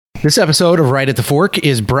This episode of Right at the Fork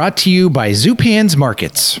is brought to you by Zupan's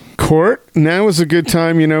Markets. Court, now is a good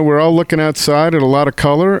time. You know, we're all looking outside at a lot of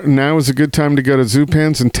color. Now is a good time to go to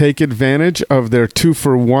Zupan's and take advantage of their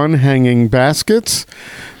 2-for-1 hanging baskets.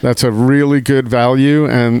 That's a really good value.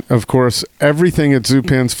 And, of course, everything at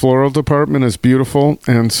Zupan's floral department is beautiful.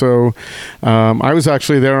 And so I was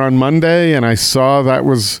actually there on Monday, and I saw that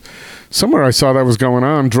was going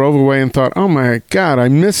on, drove away and thought, oh my God, I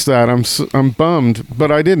missed that. I'm bummed,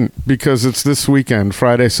 but I didn't, because it's this weekend,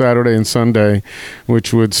 Friday, Saturday, and Sunday,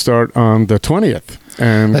 which would start on the 20th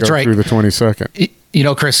and That's go right. through the 22nd. You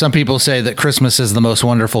know, Chris, some people say that Christmas is the most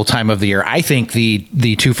wonderful time of the year. I think the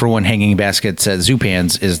 2-for-1 hanging baskets at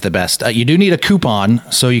Zupan's is the best. You do need a coupon,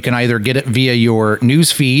 so you can either get it via your news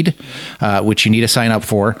feed, which you need to sign up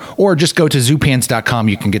for, or just go to zupans.com.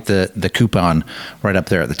 You can get the coupon right up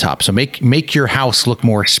there at the top. So make your house look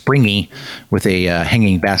more springy with a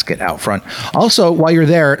hanging basket out front. Also, while you're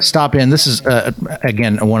there, stop in. This is,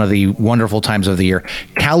 again, one of the wonderful times of the year.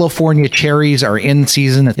 California cherries are in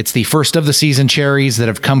season. It's the first of the season cherries that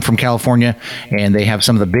have come from California, and they have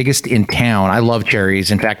some of the biggest in town. I love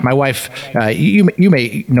cherries. In fact, my wife, you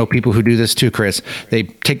may know people who do this too, Chris. They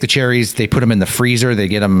take the cherries, they put them in the freezer, they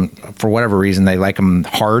get them, for whatever reason, they like them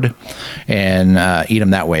hard, and eat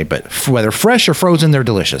them that way. But whether fresh or frozen, they're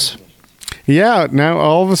delicious. Yeah, now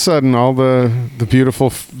all of a sudden, all the beautiful,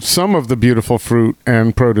 some of the beautiful fruit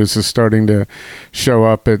and produce is starting to show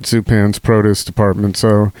up at Zupan's produce department.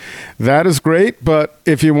 So that is great. But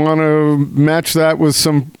if you want to match that with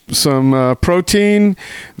some protein,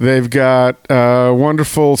 they've got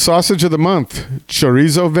wonderful sausage of the month,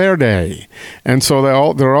 chorizo verde, and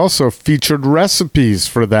so they're also featured recipes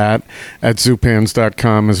for that at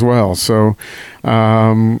Zupans.com as well. So.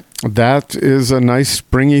 That is a nice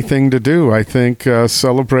springy thing to do. I think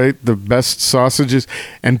celebrate the best sausages.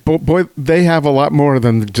 And boy, they have a lot more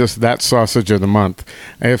than just that sausage of the month.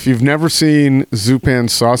 If you've never seen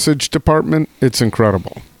Zupan's sausage department, it's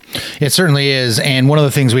incredible. It certainly is. And one of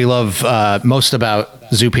the things we love most about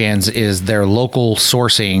Zupan's is their local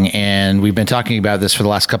sourcing. And we've been talking about this for the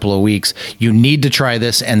last couple of weeks. You need to try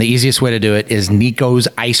this. And the easiest way to do it is Nico's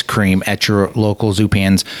ice cream at your local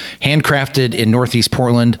Zupan's, handcrafted in Northeast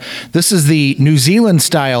Portland. This is the New Zealand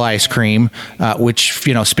style ice cream, which,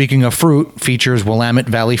 you know, speaking of fruit, features Willamette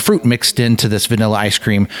Valley fruit mixed into this vanilla ice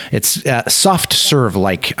cream. It's a soft serve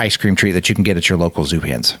like ice cream treat that you can get at your local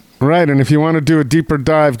Zupan's. Right, and if you want to do a deeper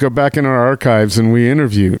dive, go back in our archives and we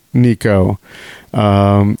interview Nico.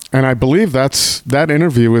 And I believe that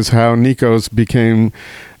interview is how Nico's became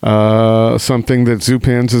something that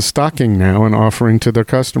Zupan's is stocking now and offering to their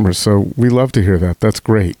customers. So we love to hear that. That's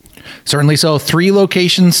great. Certainly so. 3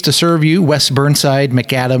 locations to serve you: West Burnside,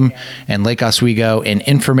 McAdam, and Lake Oswego. And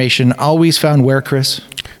information always found where, Chris?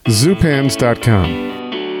 Zupans.com.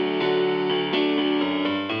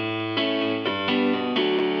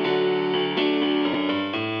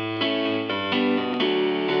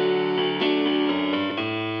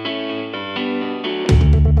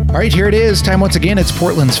 All right, here it is. Time once again. It's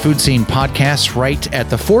Portland's Food Scene Podcast, Right at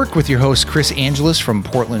the Fork, with your host, Chris Angeles from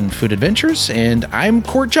Portland Food Adventures, and I'm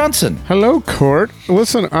Court Johnson. Hello, Court.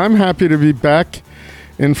 Listen, I'm happy to be back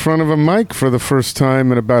in front of a mic for the first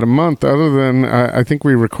time in about a month, other than I think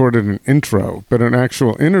we recorded an intro, but an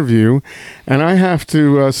actual interview. And I have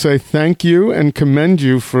to say thank you and commend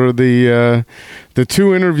you for the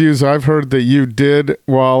 2 interviews I've heard that you did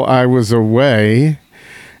while I was away.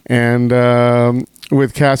 And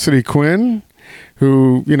with Cassidy Quinn,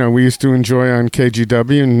 who, you know, we used to enjoy on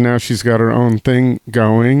KGW, and now she's got her own thing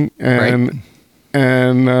going. And right.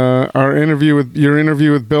 And your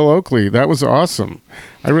interview with Bill Oakley, that was awesome.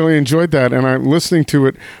 I really enjoyed that, and I'm listening to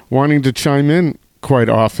it, wanting to chime in quite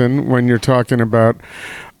often when you're talking about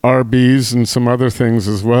Arby's and some other things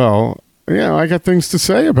as well. Yeah, I got things to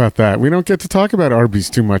say about that. We don't get to talk about Arby's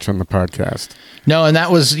too much on the podcast. No, and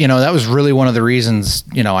that was really one of the reasons,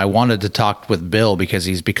 I wanted to talk with Bill, because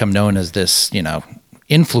he's become known as this,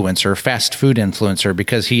 influencer, fast food influencer,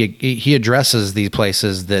 because he addresses these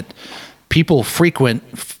places that people frequent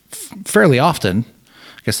fairly often.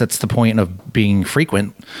 I guess that's the point of being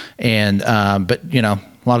frequent. And, but a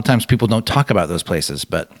lot of times people don't talk about those places,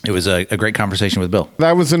 but it was a great conversation with Bill.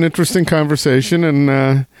 That was an interesting conversation,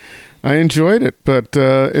 and I enjoyed it, but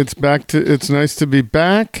it's nice to be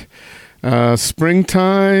back.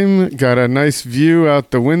 Springtime, got a nice view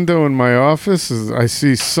out the window in my office. I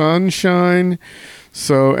see sunshine.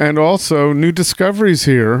 So, and also new discoveries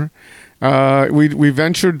here. We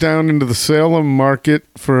ventured down into the Salem market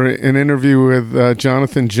for an interview with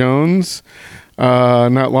Jonathan Jones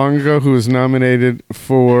not long ago, who was nominated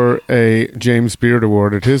for a James Beard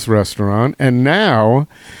Award at his restaurant. And now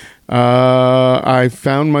I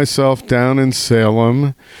found myself down in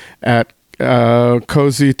Salem at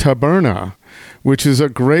Cozy Taberna, which is a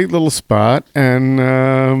great little spot. And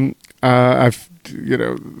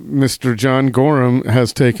Mr. John Gorham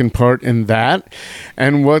has taken part in that.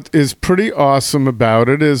 And what is pretty awesome about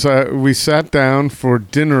it is we sat down for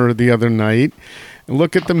dinner the other night,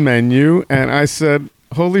 look at the menu, and I said,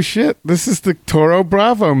 holy shit, this is the Toro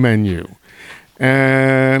Bravo menu.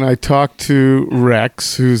 And I talked to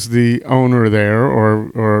Rex, who's the owner there,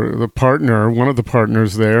 or the partner, one of the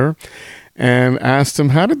partners there, and asked him,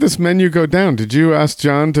 how did this menu go down? Did you ask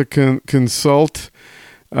John to consult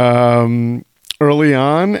early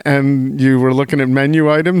on, and you were looking at menu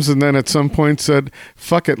items, and then at some point said,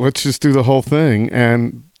 fuck it, let's just do the whole thing?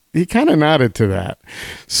 And he kind of nodded to that.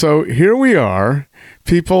 So here we are.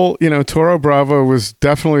 People, Toro Bravo was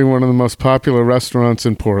definitely one of the most popular restaurants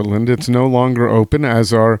in Portland. It's no longer open,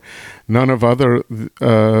 as are none of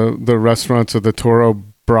the restaurants of the Toro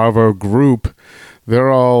Bravo group.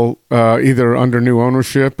 They're all either under new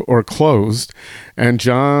ownership or closed. And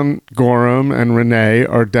John Gorham and Renee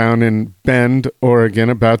are down in Bend, Oregon,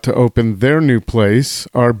 about to open their new place,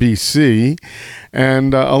 RBC.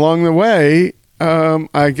 And along the way,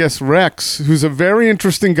 I guess Rex, who's a very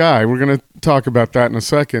interesting guy, we're going to talk about that in a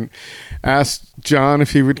second, asked John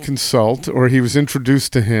if he would consult, or he was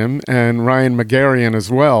introduced to him, and Ryan Magarian as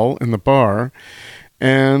well in the bar.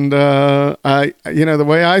 And the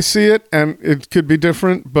way I see it, and it could be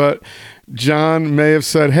different, but John may have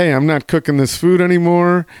said, hey, I'm not cooking this food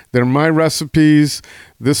anymore. They're my recipes.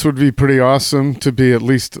 This would be pretty awesome to be at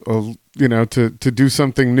least, to do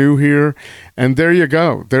something new here. And there you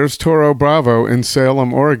go. There's Toro Bravo in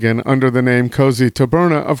Salem, Oregon, under the name Cozy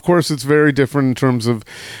Taberna. Of course, it's very different in terms of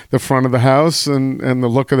the front of the house and the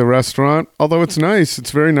look of the restaurant. Although it's nice.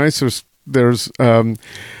 It's very nice. There's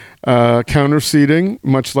counter seating,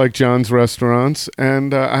 much like John's restaurants.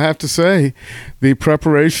 And I have to say, the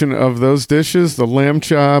preparation of those dishes, the lamb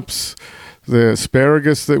chops, the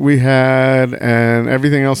asparagus that we had, and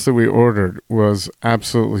everything else that we ordered was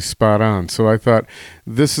absolutely spot on. So I thought,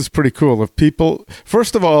 this is pretty cool.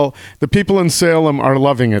 First of all, the people in Salem are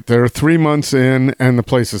loving it. They're 3 months in, and the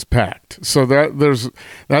place is packed. So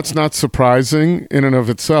that's not surprising in and of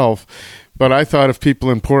itself. But I thought if people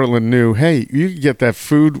in Portland knew, hey, you can get that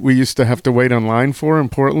food we used to have to wait online for in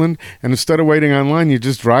Portland, and instead of waiting online, you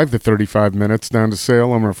just drive the 35 minutes down to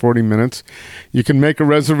Salem, or 40 minutes. You can make a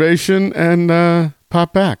reservation and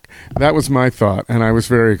pop back. That was my thought, and I was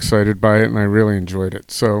very excited by it, and I really enjoyed it.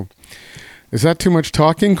 So is that too much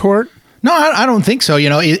talking, Court? No, I don't think so.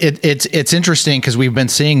 It's interesting because we've been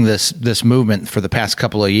seeing this movement for the past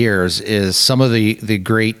couple of years. Is some of the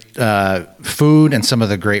great food and some of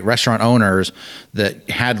the great restaurant owners that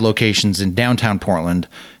had locations in downtown Portland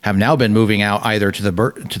have now been moving out either to the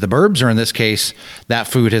burbs, or in this case, that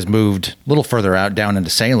food has moved a little further out down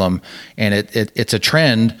into Salem, and it's a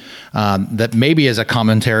trend that maybe is a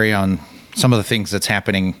commentary on some of the things that's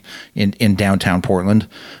happening in downtown Portland,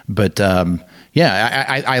 but. Yeah,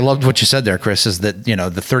 I loved what you said there, Chris, is that,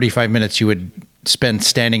 the 35 minutes you would spend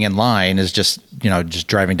standing in line is just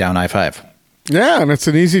driving down I-5. Yeah, and it's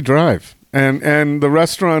an easy drive. And the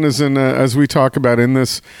restaurant is as we talk about in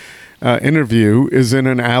this interview, is in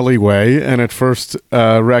an alleyway. And at first,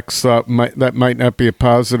 Rex thought that might not be a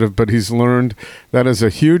positive, but he's learned that is a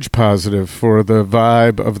huge positive for the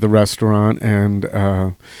vibe of the restaurant and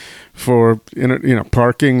for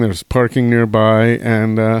parking. There's parking nearby,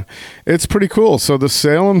 and it's pretty cool. So the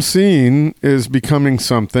Salem scene is becoming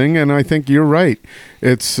something, and I think you're right.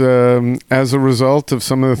 It's as a result of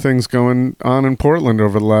some of the things going on in Portland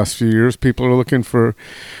over the last few years. People are looking for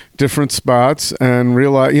different spots and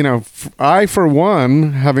realize, I, for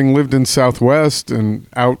one, having lived in Southwest and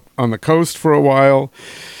out on the coast for a while,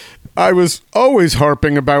 I was always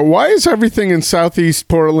harping about, why is everything in Southeast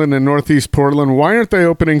Portland and Northeast Portland, why aren't they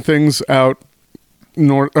opening things out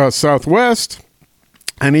Southwest?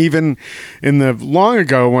 And even in the long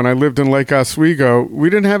ago when I lived in Lake Oswego, we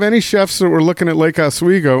didn't have any chefs that were looking at Lake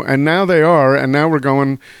Oswego, and now they are, and now we're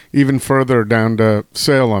going even further down to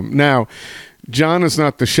Salem. Now, John is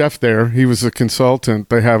not the chef there. He was a consultant.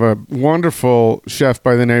 They have a wonderful chef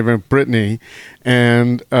by the name of Brittany,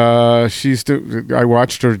 and I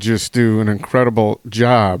watched her just do an incredible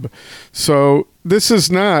job. So this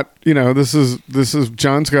is not, this is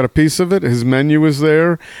John's got a piece of it. His menu is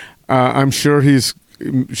there. I'm sure he's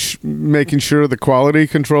making sure the quality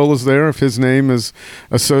control is there if his name is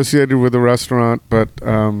associated with the restaurant, but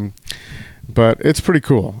but it's pretty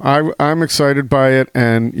cool. I'm excited by it.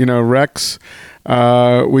 And, Rex,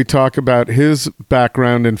 we talk about his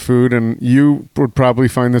background in food, and you would probably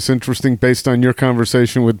find this interesting based on your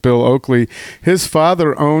conversation with Bill Oakley. His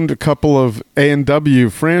father owned a couple of A&W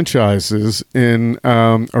franchises in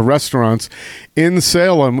restaurants in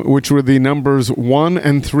Salem, which were the numbers 1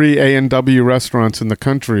 and 3 A&W restaurants in the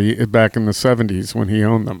country back in the 70s when he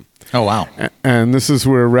owned them. Oh, wow. And this is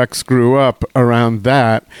where Rex grew up, around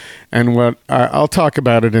that. And what I'll talk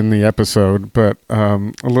about it in the episode, but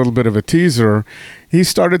a little bit of a teaser. He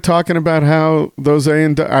started talking about how those I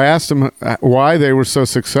asked him why they were so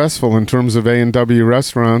successful in terms of A&W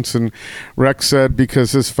restaurants. And Rex said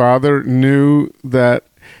because his father knew that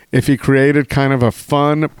if he created kind of a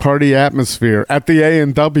fun party atmosphere at the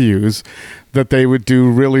A&Ws, that they would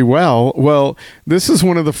do really well. Well, this is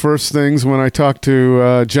one of the first things when I talked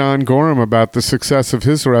to John Gorham about the success of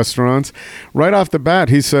his restaurants. Right off the bat,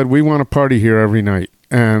 he said, we want to party here every night.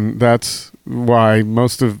 And that's why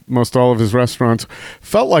most all of his restaurants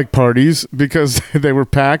felt like parties, because they were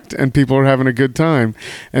packed and people were having a good time.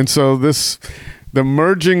 And so the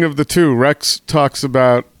merging of the two, Rex talks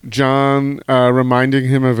about John reminding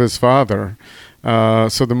him of his father.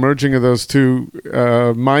 So the merging of those two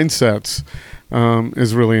mindsets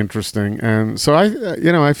is really interesting. And so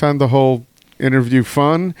I found the whole interview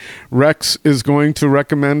fun. Rex is going to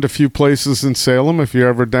recommend a few places in Salem if you're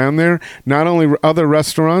ever down there. Not only other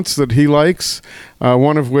restaurants that he likes,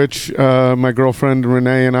 one of which my girlfriend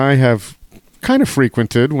Renee and I have kind of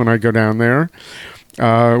frequented when I go down there,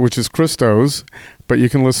 which is Christo's. But you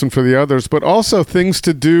can listen for the others. But also things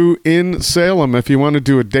to do in Salem if you want to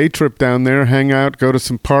do a day trip down there, hang out, go to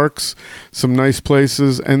some parks, some nice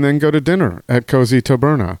places, and then go to dinner at Cozy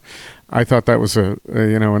Taberna. I thought that was a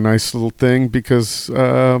nice little thing because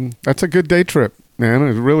that's a good day trip, man.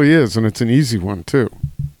 It really is, and it's an easy one too.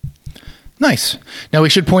 Nice. Now we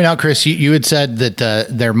should point out, Chris, you had said that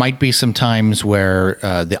there might be some times where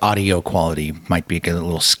the audio quality might be a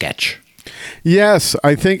little sketch. Yes,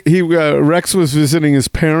 I think Rex was visiting his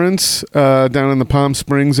parents down in the Palm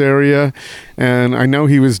Springs area, and I know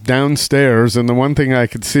he was downstairs, and the one thing I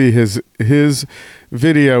could see, his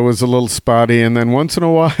video was a little spotty, and then once in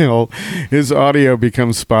a while his audio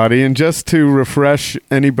becomes spotty. And just to refresh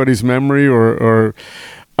anybody's memory or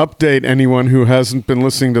update anyone who hasn't been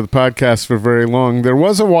listening to the podcast for very long, there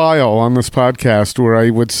was a while on this podcast where I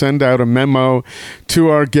would send out a memo to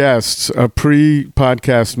our guests, a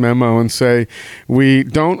pre-podcast memo, and say, we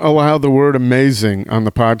don't allow the word amazing on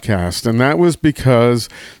the podcast. And that was because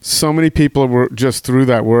so many people were just threw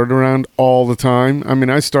that word around all the time. I mean,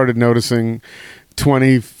 I started noticing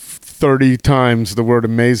 20, 30 times the word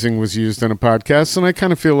amazing was used in a podcast, and I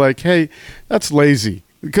kind of feel like, hey, that's lazy.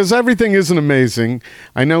 Because everything isn't amazing.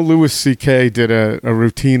 I know Louis C.K. did a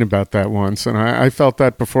routine about that once, and I felt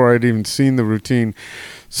that before I'd even seen the routine.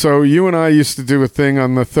 So you and I used to do a thing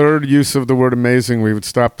on the third use of the word amazing. We would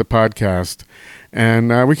stop the podcast.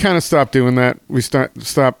 And we kind of stopped doing that. We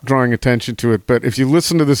stopped drawing attention to it. But if you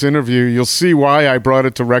listen to this interview, you'll see why I brought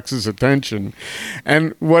it to Rex's attention.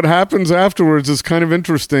 And what happens afterwards is kind of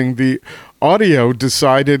interesting. The audio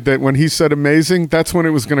decided that when he said amazing, that's when it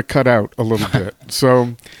was going to cut out a little bit.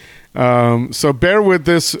 So bear with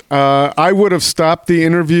this. I would have stopped the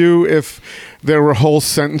interview if there were whole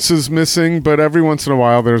sentences missing, but every once in a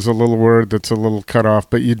while there's a little word that's a little cut off,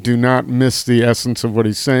 but you do not miss the essence of what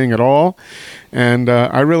he's saying at all. And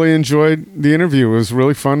I really enjoyed the interview. It was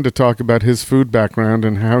really fun to talk about his food background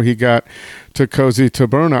and how he got to Cozy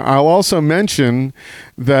Taberna. I'll also mention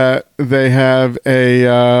that they have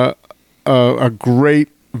a great,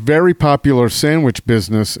 very popular sandwich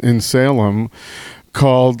business in Salem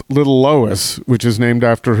called Little Lois, which is named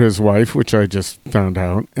after his wife, which I just found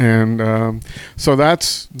out. And so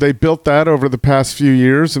they built that over the past few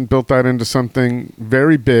years and built that into something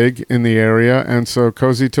very big in the area. And so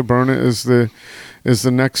Cozy Taberna is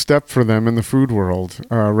the next step for them in the food world.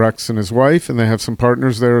 Rex and his wife, and they have some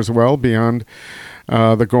partners there as well beyond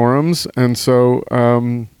the Gorhams. And so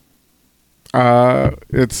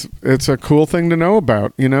it's a cool thing to know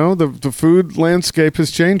about. The food landscape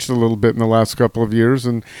has changed a little bit in the last couple of years,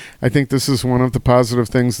 and I think this is one of the positive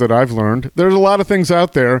things that I've learned. There's a lot of things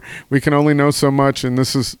out there. We can only know so much, and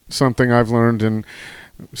this is something I've learned and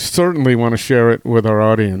certainly want to share it with our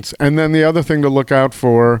audience. And then the other thing to look out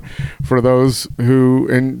for those who,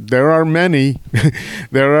 and there are many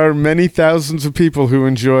thousands of people who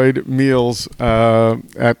enjoyed meals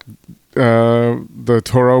at the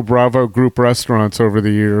Toro Bravo Group restaurants over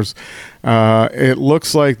the years. It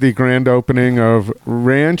looks like the grand opening of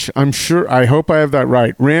Ranch. I hope I have that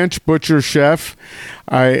right. Ranch Butcher Chef.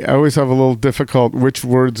 I always have a little difficult which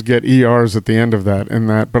words get ERs at the end of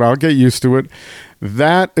that, but I'll get used to it.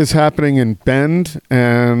 That is happening in Bend,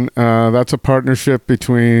 and that's a partnership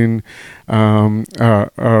between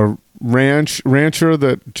a rancher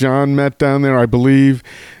that John met down there, I believe,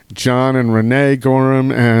 John and Renee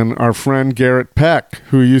Gorham, and our friend Garrett Peck,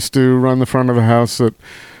 who used to run the front of the house at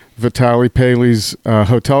Vitali Paley's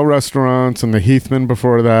hotel restaurants and the Heathman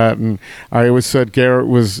before that. And I always said Garrett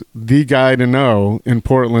was the guy to know in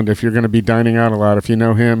Portland if you're going to be dining out a lot. If you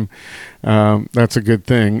know him, that's a good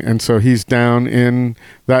thing. And so he's down in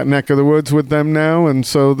that neck of the woods with them now. And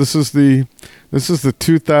so this is the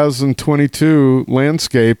 2022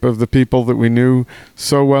 landscape of the people that we knew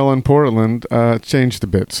so well in Portland changed a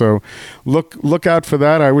bit. So look out for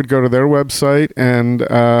that. I would go to their website and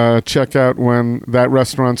check out when that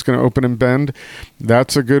restaurant's going to open in Bend.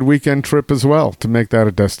 That's a good weekend trip as well to make that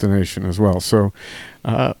a destination as well. So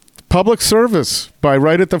public service by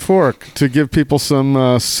Right at the Fork to give people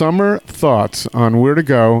some summer thoughts on where to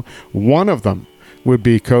go. One of them would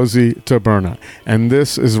be Cozy Taberna. And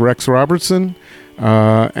this is Rex Robertson,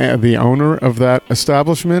 the owner of that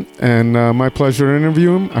establishment, and my pleasure to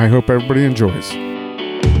interview him. I hope everybody enjoys.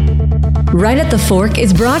 Right at the Fork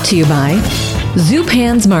is brought to you by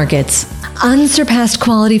Zupan's Markets. Unsurpassed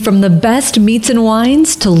quality from the best meats and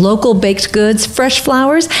wines to local baked goods, fresh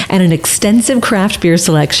flowers, and an extensive craft beer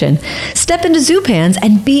selection. Step into Zupan's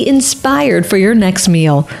and be inspired for your next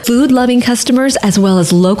meal. Food-loving customers as well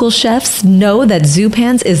as local chefs know that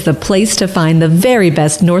Zupan's is the place to find the very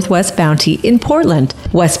best Northwest bounty in Portland,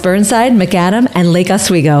 West Burnside, McAdam, and Lake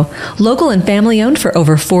Oswego. Local and family-owned for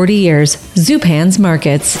over 40 years. Zupan's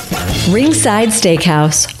Markets. RingSide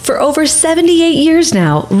SteakHouse. For over 78 years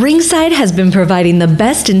now, RingSide has been providing the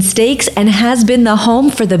best in steaks and has been the home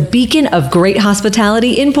for the beacon of great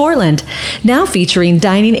hospitality in Portland. Now featuring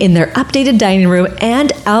dining in their updated dining room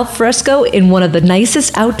and al fresco in one of the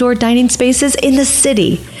nicest outdoor dining spaces in the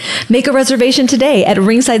city. Make a reservation today at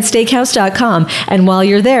ringsidesteakhouse.com, and while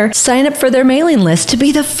you're there, sign up for their mailing list to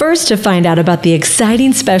be the first to find out about the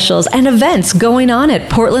exciting specials and events going on at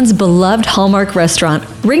Portland's beloved hallmark restaurant,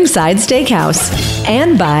 RingSide SteakHouse.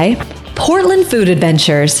 And by Portland Food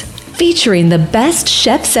Adventures, featuring the best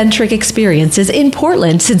chef-centric experiences in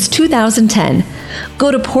Portland since 2010.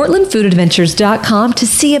 Go to portlandfoodadventures.com to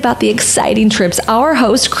see about the exciting trips our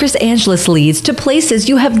host Chris Angeles leads to places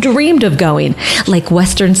you have dreamed of going, like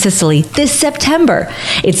Western Sicily this September.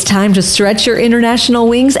 It's time to stretch your international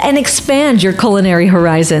wings and expand your culinary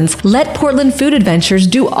horizons. Let Portland Food Adventures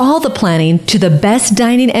do all the planning to the best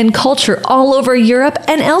dining and culture all over Europe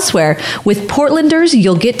and elsewhere. With Portlanders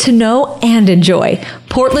you'll get to know and enjoy.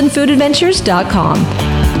 portlandfoodadventures.com.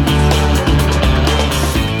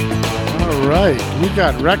 All right, we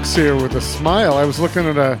got Rex here with a smile. I was looking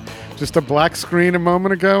at just a black screen a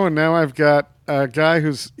moment ago, and now I've got a guy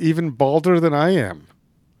who's even balder than I am.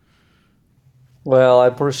 Well, I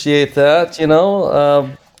appreciate that.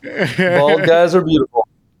 Bald guys are beautiful.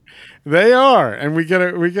 They are, and we get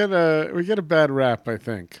a bad rap, I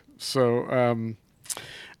think. So,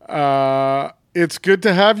 it's good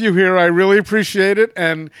to have you here. I really appreciate it,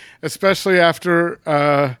 and especially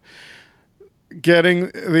after getting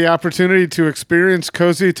the opportunity to experience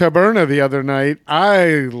Cozy Taberna the other night.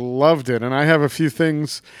 I loved it, and I have a few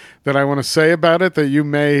things that I want to say about it that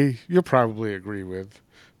you'll probably agree with.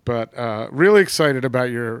 But really excited about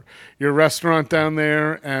your restaurant down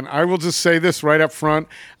there, and I will just say this right up front.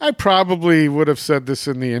 I probably would have said this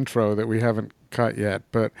in the intro that we haven't cut yet,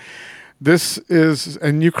 but this is,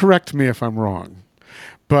 and you correct me if I'm wrong,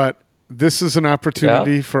 but this is an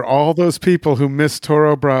opportunity for all those people who miss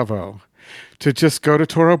Toro Bravo to just go to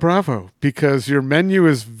Toro Bravo, because your menu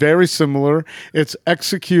is very similar. It's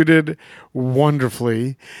executed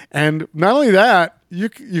wonderfully. And not only that,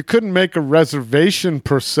 you couldn't make a reservation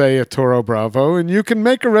per se at Toro Bravo, and you can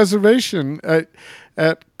make a reservation at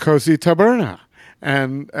Cozy Taberna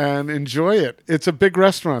and enjoy it. It's a big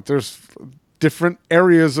restaurant. There's different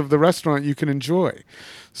areas of the restaurant you can enjoy.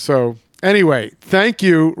 So anyway, thank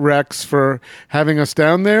you, Rex, for having us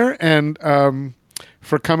down there, and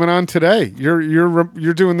for coming on today.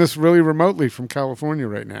 You're doing this really remotely from California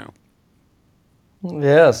right now.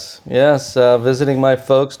 Yes. Visiting my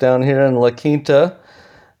folks down here in La Quinta,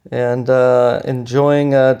 and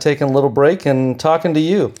enjoying taking a little break and talking to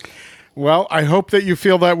you. Well, I hope that you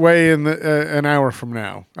feel that way in an hour from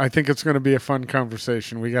now. I think it's going to be a fun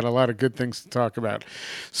conversation. We got a lot of good things to talk about.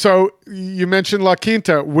 So you mentioned La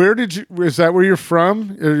Quinta. Is that where you're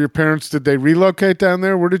from? Or your parents, did they relocate down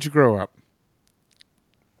there? Where did you grow up?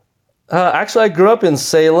 Actually, I grew up in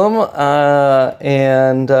Salem,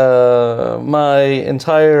 and my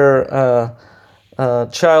entire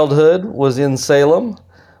childhood was in Salem.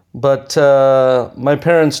 But my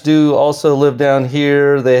parents do also live down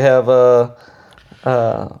here. They have a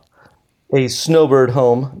snowbird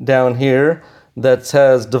home down here that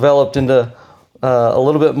has developed into a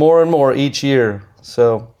little bit more and more each year.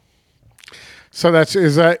 So that's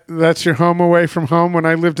your home away from home? When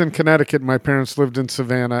I lived in Connecticut, my parents lived in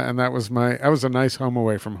Savannah, and that was a nice home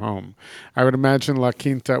away from home. I would imagine La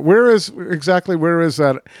Quinta. Where is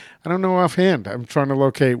that? I don't know offhand. I'm trying to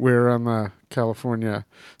locate where on the California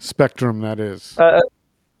spectrum that is.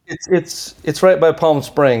 It's right by Palm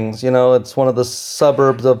Springs. It's one of the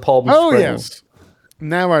suburbs of Palm Springs. Oh yes.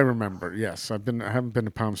 Now I remember. Yes, I haven't been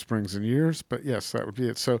to Palm Springs in years, but yes, that would be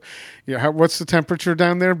it. So, yeah, what's the temperature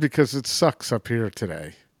down there? Because it sucks up here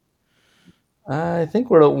today. I think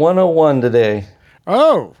we're at 101 today.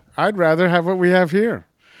 Oh, I'd rather have what we have here,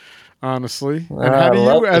 honestly. And how do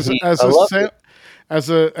you,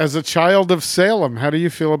 as a child of Salem, how do you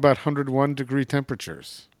feel about 101-degree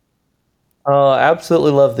temperatures?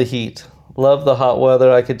 Absolutely love the heat. Love the hot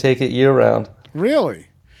weather. I could take it year round. Really?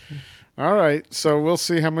 All right, so we'll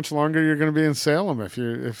see how much longer you're going to be in Salem. As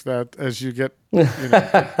you get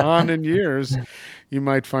on in years, you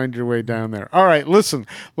might find your way down there. All right, listen,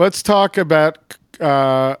 let's talk about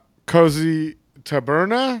Cozy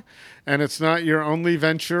Taberna, and it's not your only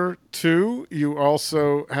venture too. You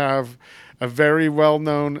also have a very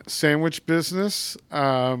well-known sandwich business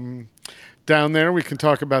down there. We can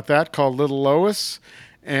talk about that, called Little Lois,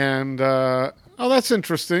 and that's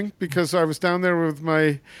interesting because I was down there with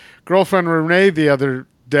my girlfriend Renee the other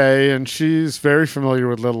day, and she's very familiar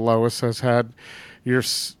with Little Lois, has had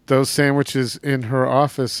those sandwiches in her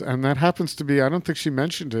office, and that happens to be, I don't think she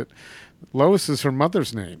mentioned it, Lois is her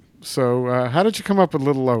mother's name. So how did you come up with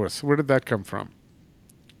Little Lois? Where did that come from?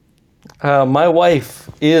 My wife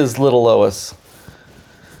is Little Lois.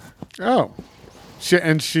 Oh, she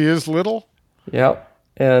is little? Yep.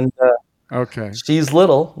 And okay, she's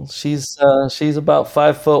little. She's about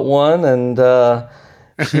 5'1", and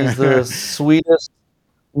she's the sweetest,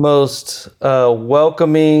 most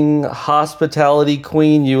welcoming hospitality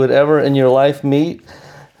queen you would ever in your life meet.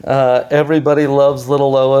 Everybody loves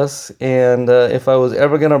Little Lois, and if I was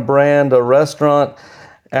ever going to brand a restaurant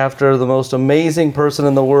after the most amazing person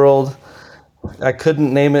in the world, I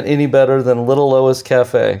couldn't name it any better than Little Lois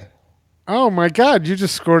Cafe. Oh my God! You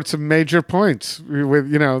just scored some major points. We have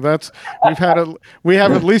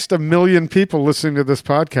at least 1 million people listening to this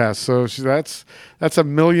podcast, so that's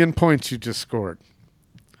 1 million points you just scored.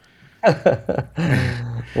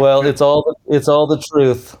 Well, it's all the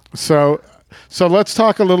truth. So let's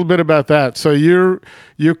talk a little bit about that. So you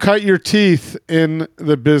cut your teeth in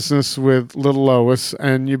the business with Little Lois,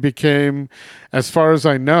 and you became, as far as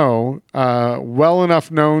I know, well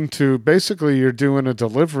enough known to basically you're doing a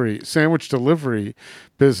sandwich delivery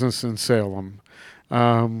business in Salem.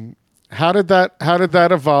 How did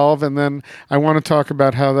that evolve? And then I want to talk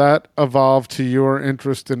about how that evolved to your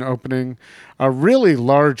interest in opening a really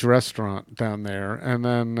large restaurant down there, and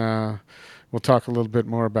then we'll talk a little bit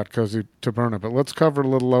more about Cozy Taberna, but let's cover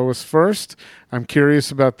Little Lois first. I'm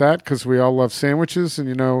curious about that because we all love sandwiches,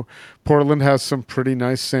 and Portland has some pretty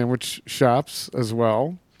nice sandwich shops as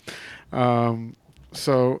well.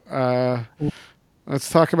 So let's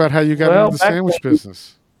talk about how you got into the sandwich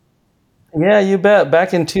business. Yeah, you bet.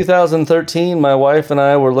 Back in 2013, my wife and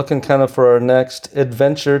I were looking kind of for our next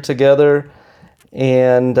adventure together,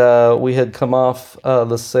 and we had come off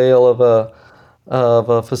the sale of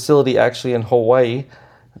a facility actually in Hawaii,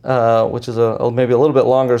 which is maybe a little bit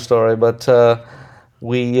longer story, but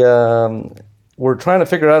we were trying to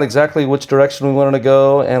figure out exactly which direction we wanted to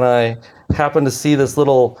go, and I happened to see this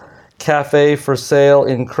little cafe for sale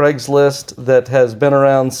in Craigslist that has been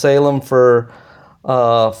around Salem for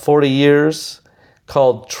 40 years,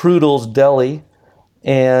 called Trudel's Deli,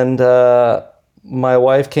 and my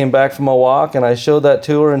wife came back from a walk, and I showed that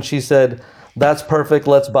to her, and she said, "That's perfect,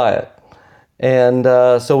 let's buy it." And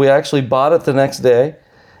so we actually bought it the next day,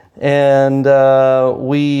 and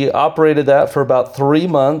we operated that for about 3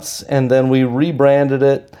 months, and then we rebranded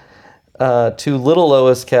it to Little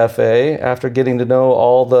Lois Cafe after getting to know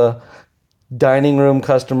all the dining room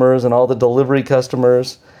customers and all the delivery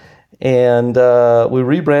customers. And we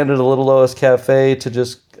rebranded a Little Lois Cafe to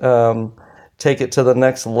just take it to the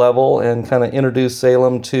next level and kind of introduce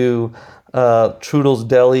Salem to Trudle's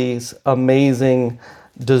Deli's amazing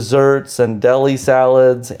desserts and deli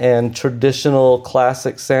salads and traditional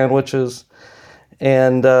classic sandwiches.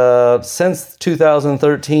 And since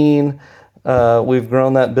 2013, we've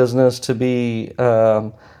grown that business to be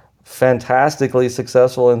fantastically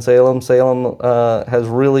successful in Salem. Salem has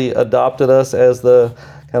really adopted us as the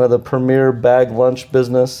kind of the premier bag lunch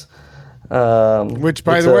business. Which,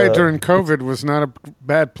 by the way, during COVID was not a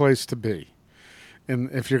bad place to be. And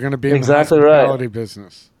if you're going to be in the hospitality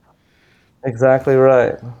business. Exactly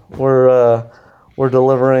right. We're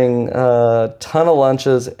delivering a ton of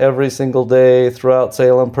lunches every single day throughout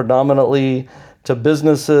Salem, predominantly to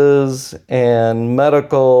businesses and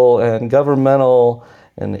medical and governmental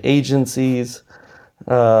and agencies,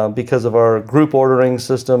 because of our group ordering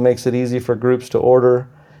system makes it easy for groups to order,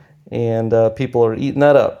 and people are eating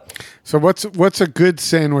that up. So what's a good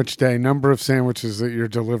sandwich day? Number of sandwiches that you're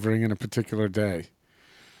delivering in a particular day?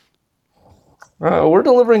 We're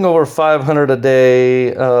delivering over 500 a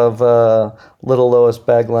day of Little Lois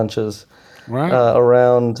bag lunches. Wow.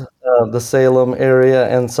 Around the Salem area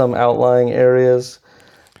and some outlying areas.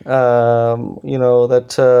 That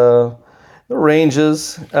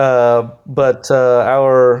ranges, but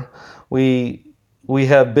we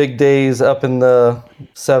have big days up in the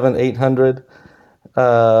 700-800,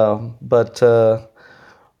 but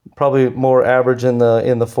probably more average in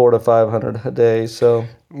the 400 to 500 a day. So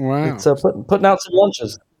wow, it's putting out some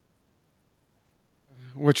lunches.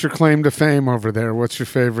 What's your claim to fame over there? What's your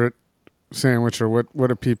favorite sandwich, or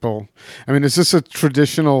what are people? I mean, is this a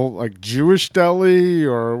traditional like Jewish deli,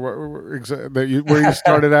 or where you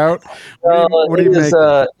started out? What do you make?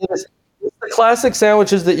 It's the classic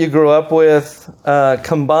sandwiches that you grew up with,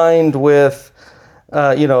 combined with,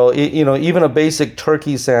 even a basic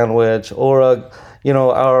turkey sandwich, or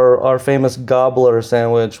our famous gobbler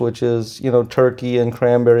sandwich, which is turkey and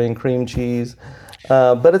cranberry and cream cheese.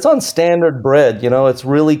 But it's on standard bread. It's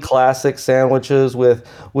really classic sandwiches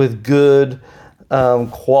with good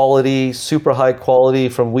quality, super high quality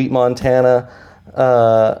from Wheat, Montana.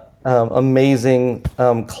 Amazing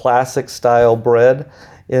classic style bread,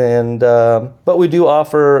 and but we do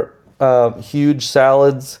offer huge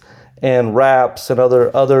salads and wraps and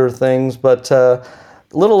other things. But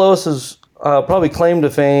Little Lois's probably claim to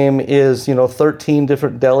fame is 13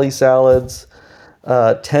 different deli salads,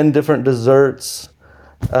 10 different desserts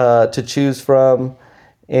to choose from,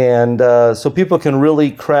 and so people can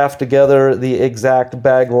really craft together the exact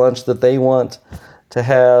bag lunch that they want to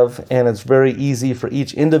have, and it's very easy for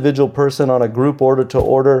each individual person on a group order to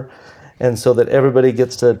order, and so that everybody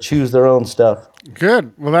gets to choose their own stuff.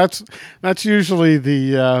 Good. Well, that's usually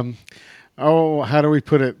the how do we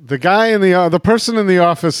put it? The guy the person in the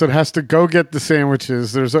office that has to go get the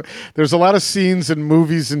sandwiches. There's a lot of scenes in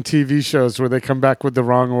movies and TV shows where they come back with the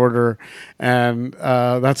wrong order, and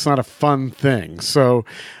that's not a fun thing. So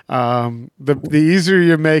the easier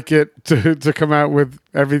you make it to come out with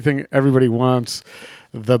everything everybody wants,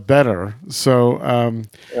 the better. So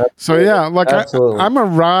yeah, like I'm a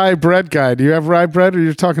rye bread guy. Do you have rye bread, or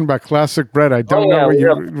you're talking about classic bread? I don't know what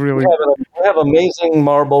you really. We have amazing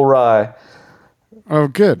marble rye. Oh,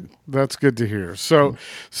 good. That's good to hear. So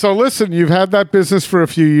listen, you've had that business for a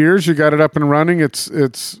few years. You got it up and running.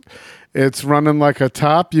 It's running like a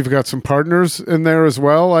top. You've got some partners in there as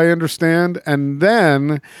well, I understand. And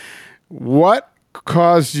then what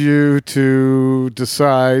caused you to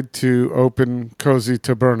decide to open Cozy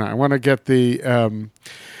Taberna? I want to get the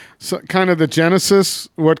kind of the genesis,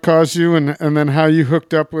 what caused you, and then how you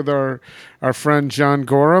hooked up with our friend John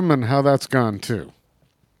Gorham and how that's gone too.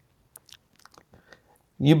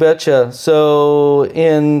 You betcha. So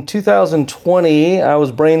in 2020, I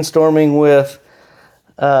was brainstorming with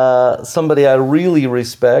somebody I really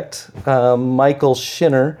respect, Michael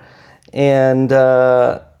Schinner, and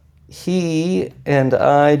he and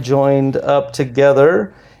I joined up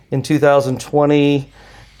together in 2020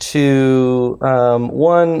 to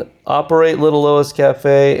operate Little Lois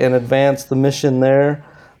Cafe and advance the mission there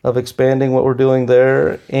of expanding what we're doing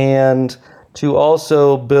there, and to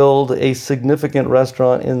also build a significant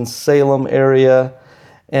restaurant in Salem area,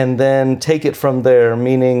 and then take it from there,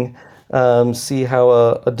 meaning see how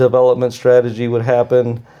a development strategy would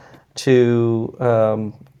happen to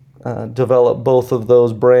develop both of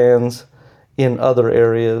those brands in other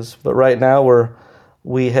areas. But right now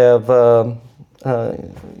we have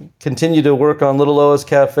continued to work on Little Lois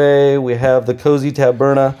Cafe. We have the Cozy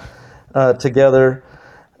Taberna together.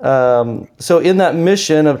 So in that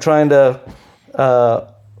mission of trying to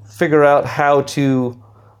figure out how to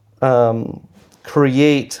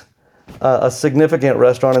create a significant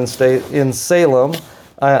restaurant in Salem,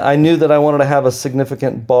 I knew that I wanted to have a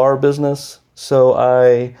significant bar business. So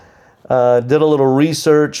I did a little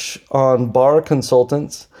research on bar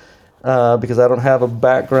consultants because I don't have a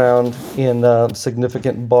background in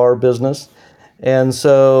significant bar business. And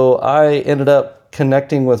so I ended up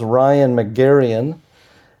connecting with Ryan Magarian.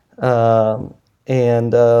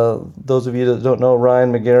 And those of you that don't know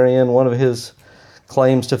Ryan Magarian, one of his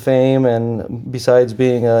claims to fame, and besides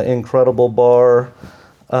being an incredible bar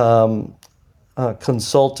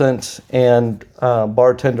consultant and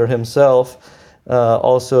bartender himself,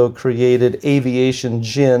 also created Aviation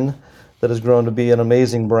Gin that has grown to be an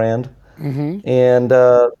amazing brand. Mm-hmm. And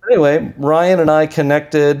anyway, Ryan and I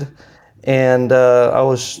connected, and I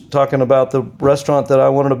was talking about the restaurant that I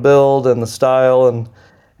wanted to build and the style,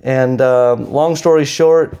 and long story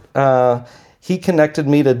short, he connected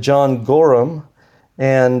me to John Gorham,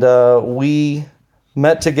 and we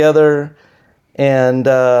met together, and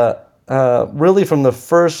really from the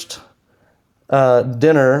first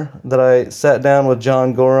dinner that I sat down with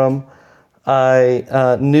John Gorham,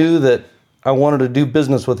 I knew that I wanted to do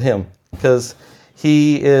business with him because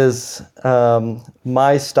he is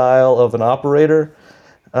my style of an operator.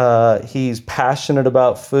 He's passionate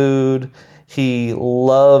about food. He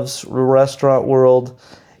loves the restaurant world.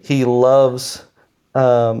 He loves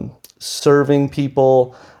serving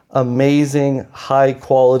people amazing, high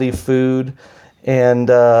quality food. And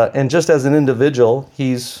just as an individual,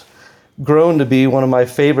 he's grown to be one of my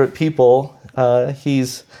favorite people.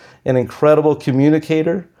 He's an incredible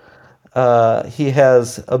communicator. He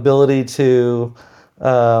has ability to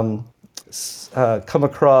come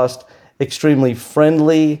across extremely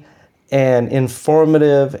friendly and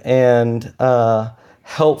informative and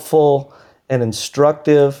helpful and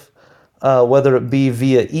instructive, whether it be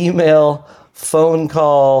via email, phone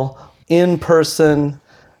call, in person.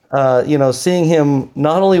 Seeing him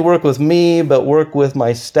not only work with me, but work with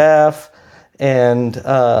my staff. And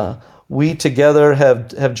we together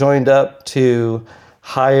have joined up to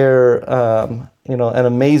hire, an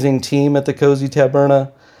amazing team at the Cozy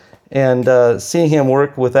Taberna. And seeing him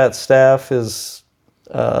work with that staff is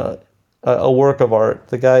a work of art.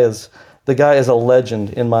 The guy is a legend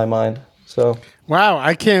in my mind. So. Wow,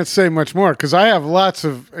 I can't say much more because I have lots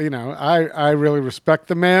of, I really respect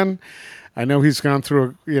the man. I know he's gone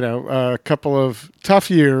through, a couple of tough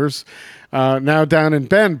years now down in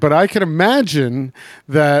Bend, but I can imagine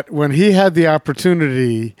that when he had the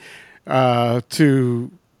opportunity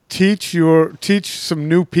to teach some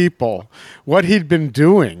new people what he'd been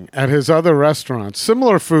doing at his other restaurants,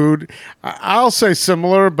 similar food. I'll say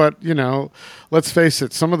similar, but let's face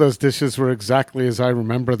it, some of those dishes were exactly as I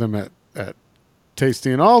remember them at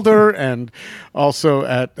Tasty and Alder, and also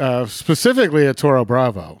at specifically at Toro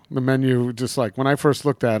Bravo. The menu, just like when I first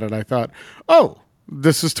looked at it, I thought, oh,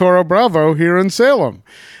 this is Toro Bravo here in Salem.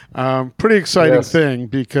 Pretty exciting thing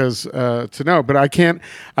because to know, but I can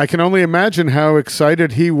only imagine how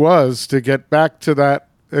excited he was to get back to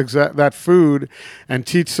that food and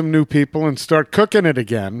teach some new people and start cooking it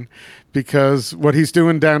again, because what he's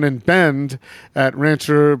doing down in Bend at Ranch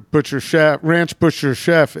Butcher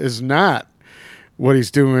Chef is not what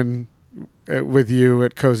he's doing with you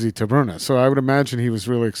at Cozy Taberna. So I would imagine he was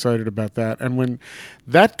really excited about that. And when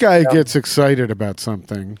that guy gets excited about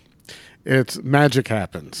something, it's magic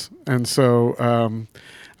happens. And so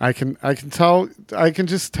I can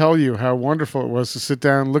just tell you how wonderful it was to sit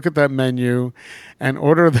down, look at that menu, and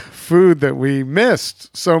order the food that we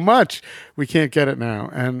missed so much. We can't get it now.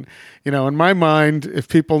 And in my mind, if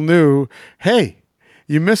people knew, hey,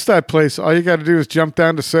 you missed that place, all you got to do is jump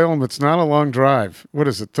down to Salem. It's not a long drive. What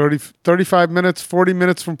is it, 35 minutes, 40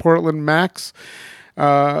 minutes from Portland max?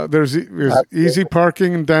 There's easy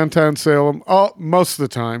parking in downtown Salem most of the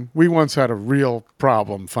time. We once had a real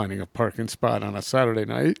problem finding a parking spot on a Saturday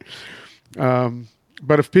night.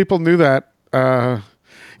 But if people knew that,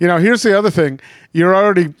 here's the other thing. You're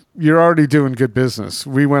already doing good business.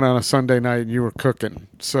 We went on a Sunday night and you were cooking.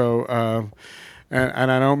 So,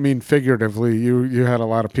 and I don't mean figuratively, you had a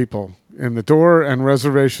lot of people in the door, and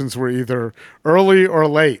reservations were either early or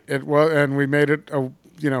late. And we made it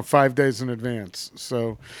 5 days in advance.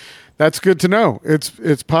 So that's good to know.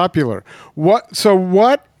 It's popular. What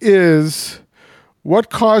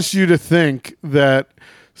caused you to think that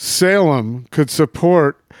Salem could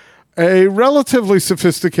support a relatively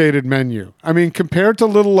sophisticated menu? I mean, compared to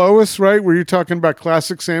Little Lois, right, where you're talking about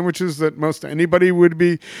classic sandwiches that most anybody would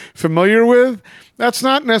be familiar with, that's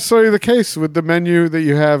not necessarily the case with the menu that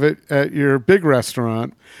you have at your big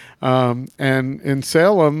restaurant. And in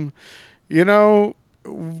Salem,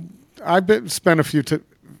 I've spent a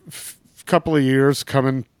couple of years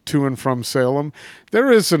coming to and from Salem.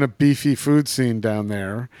 There isn't a beefy food scene down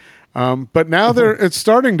there. But now it's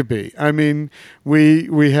starting to be. I mean,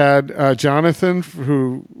 we had Jonathan,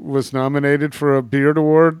 who was nominated for a Beard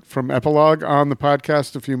Award from Epilogue, on the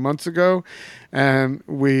podcast a few months ago. And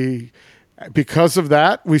because of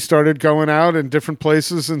that, we started going out in different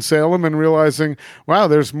places in Salem and realizing, wow,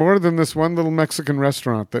 there's more than this one little Mexican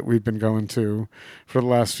restaurant that we've been going to for the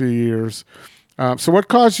last few years. So what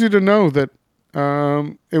caused you to know that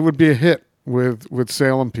it would be a hit with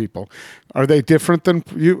Salem people? Are they different than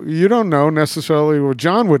you? You don't know necessarily, or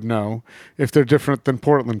John would know if they're different than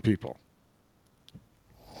Portland people.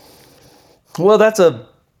 Well, that's a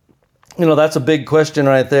big question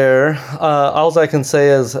right there. All I can say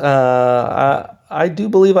is I do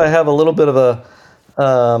believe I have a little bit of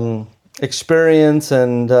a experience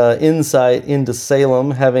and insight into Salem,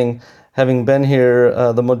 having been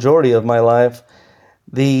here the majority of my life.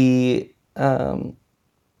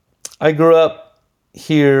 I grew up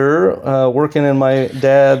here working in my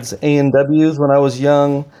dad's A&Ws when I was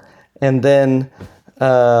young, and then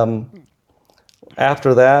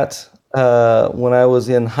after that, when I was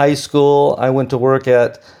in high school, I went to work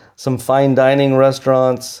at some fine dining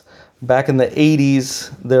restaurants. Back in the 80s,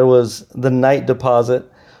 there was the Night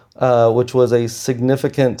Deposit, which was a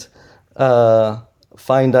significant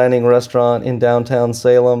fine dining restaurant in downtown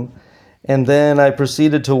Salem. And then I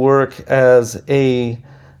proceeded to work as a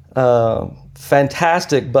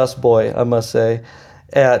fantastic busboy, I must say,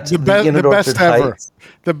 at the best Heights.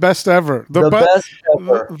 The best ever. The best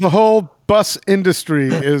ever. The whole bus industry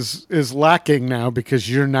is lacking now because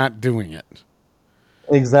you're not doing it.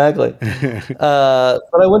 Exactly. But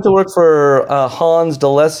I went to work for Hans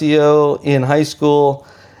D'Alessio in high school,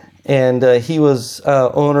 and he was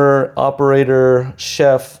owner, operator,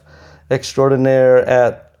 chef extraordinaire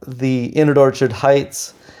at the Inner Orchard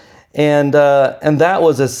Heights. And that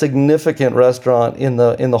was a significant restaurant in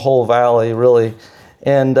the whole valley, really,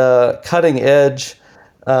 and cutting edge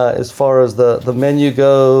as far as the menu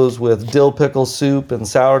goes, with dill pickle soup and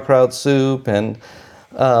sauerkraut soup and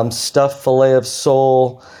stuffed fillet of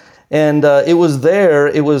sole. And it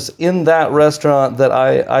was in that restaurant that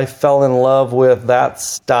I fell in love with that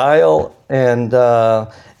style and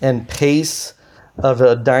pace of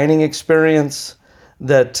a dining experience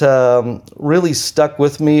that really stuck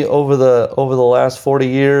with me over the last 40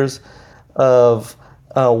 years of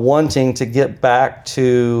wanting to get back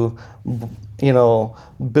to,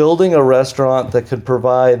 building a restaurant that could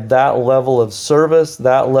provide that level of service,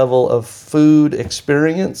 that level of food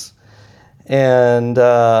experience. And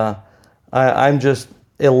I'm just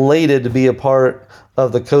elated to be a part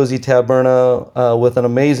of the Cozy Taberna with an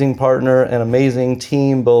amazing partner, an amazing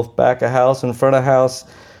team, both back of house and front of house.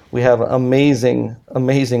 We have an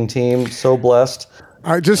amazing team. So blessed.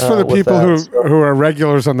 Just for the people who are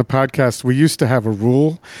regulars on the podcast, we used to have a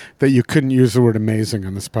rule that you couldn't use the word amazing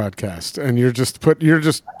on this podcast, and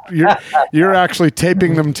you're actually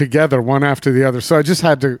taping them together one after the other. So I just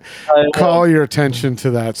had to call your attention to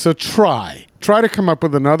that. So try to come up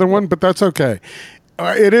with another one, but that's okay.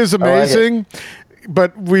 It is amazing.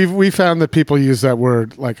 But we found that people use that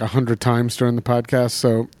word like 100 times during the podcast.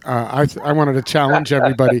 So I wanted to challenge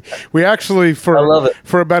everybody. We actually, for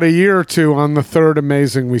about a year or two, on the third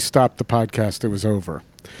amazing, we stopped the podcast. It was over.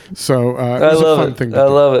 So it was a fun thing to do. I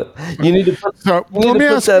love it. You need to put that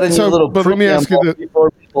in your little preamble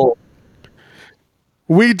before people.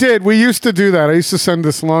 We did. We used to do that. I used to send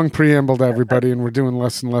this long preamble to everybody, and we're doing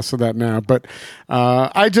less and less of that now. But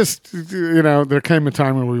I just, there came a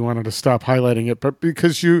time when we wanted to stop highlighting it. But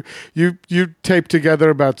because you taped together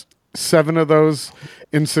about 7 of those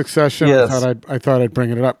in succession, yes. I thought I'd bring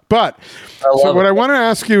it up. But what I want to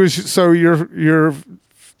ask you is, so your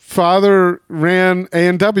father ran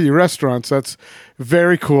A&W Restaurants. That's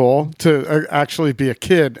very cool to actually be a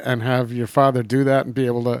kid and have your father do that and be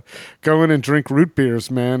able to go in and drink root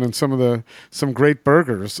beers, man, and some great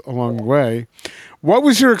burgers along the way. What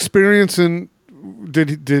was your experience in?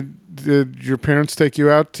 Did your parents take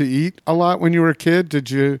you out to eat a lot when you were a kid?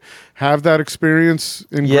 Did you have that experience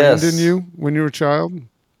ingrained in you when you were a child?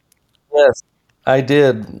 Yes, I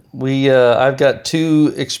did. I've got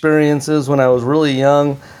 2 experiences when I was really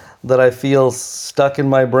young that I feel stuck in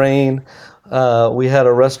my brain. We had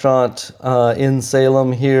a restaurant in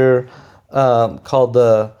Salem here called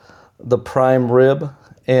the Prime Rib,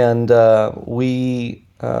 and I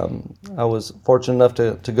was fortunate enough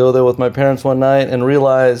to go there with my parents one night and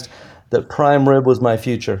realized that Prime Rib was my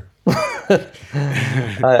future.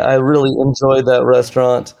 I really enjoyed that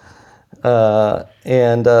restaurant.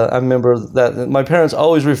 And I remember that my parents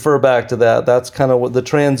always refer back to that. That's kind of what the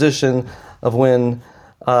transition of when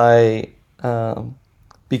I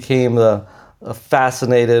became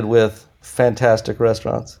fascinated with fantastic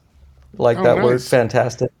restaurants. Like that nice. word,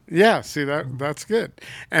 fantastic. Yeah, see that's good.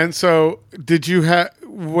 And so, did you have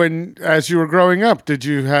as you were growing up?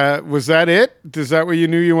 Was that it? Is that what you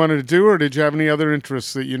knew you wanted to do, or did you have any other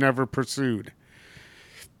interests that you never pursued?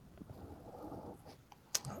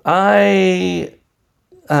 I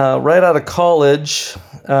right out of college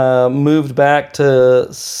moved back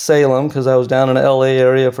to Salem because I was down in the LA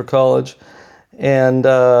area for college, and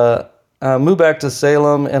moved back to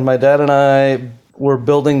Salem. And my dad and I were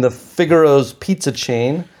building the Figaro's pizza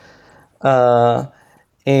chain.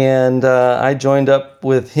 And I joined up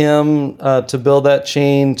with him to build that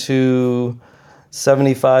chain to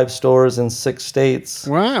 75 stores in 6 states.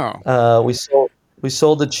 Wow. We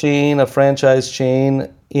sold the chain, a franchise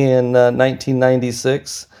chain, in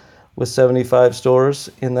 1996 with 75 stores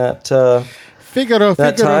in that Figaro,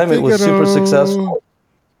 time. It was super successful.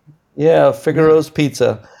 Yeah, Figaro's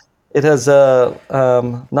Pizza. It has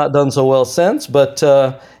not done so well since, but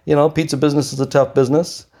pizza business is a tough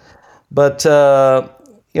business. But I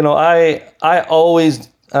always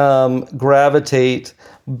gravitate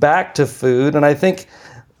back to food,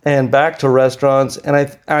 and back to restaurants, and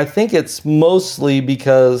I think it's mostly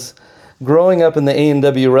because growing up in the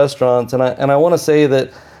A&W restaurants, and I want to say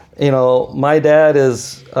that my dad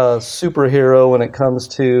is a superhero when it comes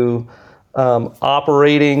to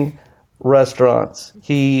operating restaurants.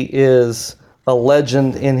 He is a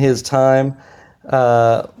legend in his time.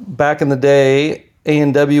 Back in the day,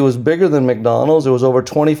 A&W was bigger than McDonald's. It was over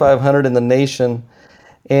 2,500 in the nation.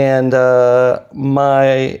 And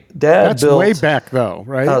my dad That's built... way back, though,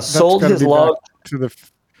 right? Sold his log... To the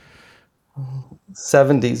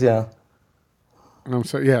 70s, yeah. I'm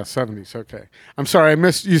sorry, yeah, 70s, okay. I'm sorry, I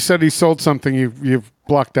missed... You said he sold something. You've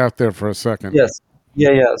blocked out there for a second. Yes.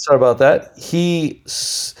 Yeah. Sorry about that.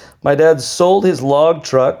 My dad sold his log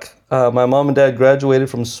truck. My mom and dad graduated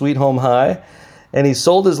from Sweet Home High, and he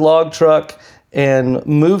sold his log truck and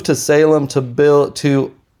moved to Salem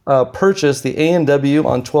to purchase the A&W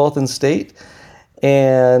on 12th and State.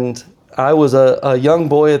 And I was a young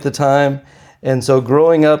boy at the time, and so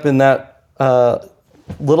growing up in that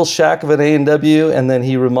little shack of an A&W, and then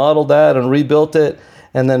he remodeled that and rebuilt it,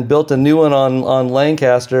 and then built a new one on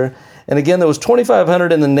Lancaster. And again, there was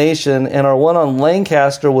 2,500 in the nation, and our one on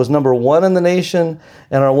Lancaster was number 1 in the nation,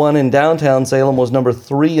 and our one in downtown Salem was number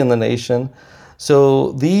 3 in the nation.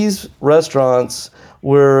 So these restaurants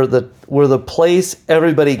were the place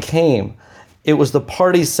everybody came. It was the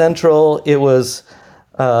party central. It was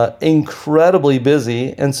incredibly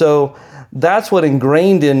busy, and so that's what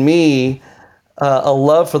ingrained in me a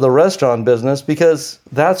love for the restaurant business, because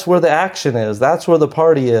that's where the action is. That's where the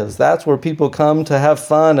party is. That's where people come to have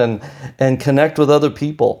fun and connect with other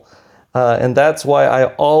people. And that's why I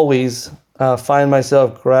always find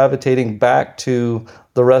myself gravitating back to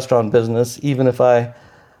the restaurant business, even if I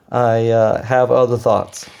have other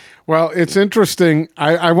thoughts. Well, it's interesting.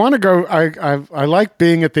 I want to go. I like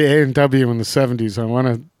being at the A&W in the 70s. I want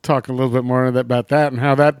to talk a little bit more about that and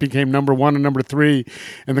how that became number 1 and number 3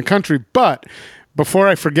 in the country. But before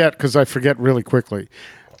I forget, because I forget really quickly,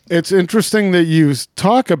 it's interesting that you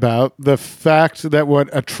talk about the fact that what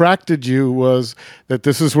attracted you was that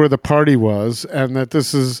this is where the party was and that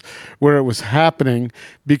this is where it was happening.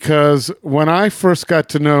 Because when I first got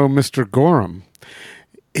to know Mr. Gorham,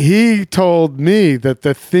 he told me that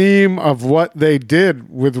the theme of what they did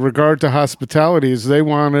with regard to hospitality is they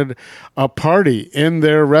wanted a party in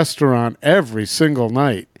their restaurant every single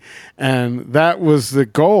night. And that was the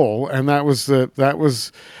goal, and that was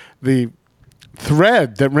the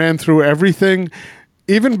thread that ran through everything,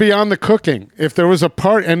 even beyond the cooking. If there was a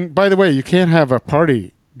party, and by the way, you can't have a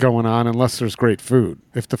party going on unless there's great food.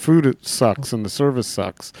 If the food sucks and the service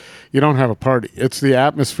sucks, you don't have a party. It's the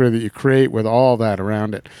atmosphere that you create with all that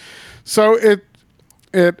around it. So it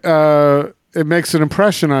makes an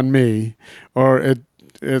impression on me, or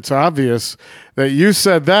it's obvious that you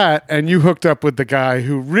said that and you hooked up with the guy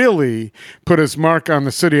who really put his mark on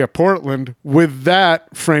the city of Portland with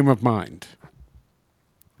that frame of mind.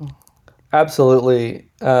 Absolutely.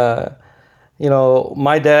 My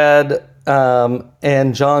dad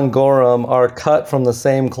and John Gorham are cut from the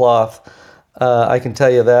same cloth. I can tell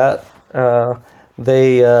you that.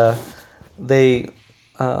 They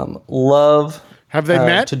love. Have they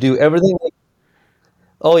met? To do everything.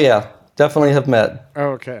 Oh yeah, definitely have met.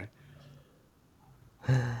 Oh, okay.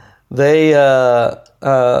 They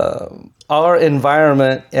our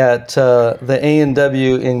environment at the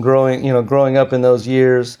A&W in growing up in those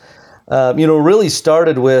years, really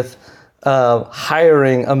started with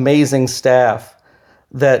hiring amazing staff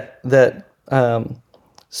that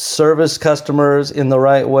serviced customers in the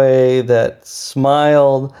right way, that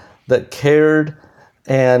smiled, that cared,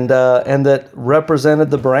 and that represented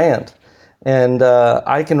the brand. And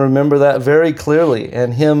I can remember that very clearly.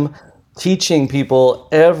 And him teaching people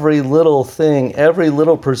every little thing, every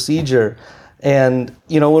little procedure. And,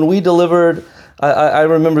 when we delivered, I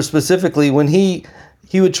remember specifically when he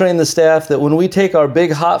would train the staff that when we take our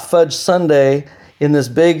big hot fudge sundae in this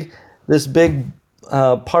big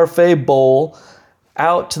parfait bowl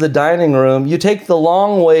out to the dining room, you take the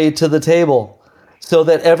long way to the table so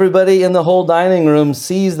that everybody in the whole dining room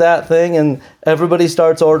sees that thing and everybody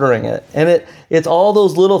starts ordering it. And it's all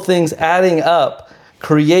those little things adding up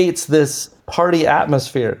creates this party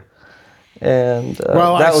atmosphere. And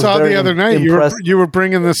well, I saw the other night you were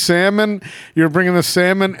bringing the salmon. You were bringing the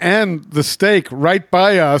salmon and the steak right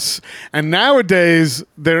by us. And nowadays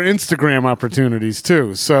they're Instagram opportunities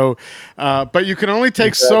too. So, but you can only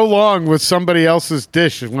take so long with somebody else's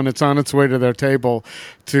dish when it's on its way to their table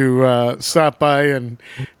to stop by.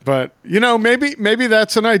 But maybe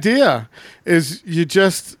that's an idea. Is you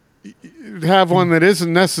just have one that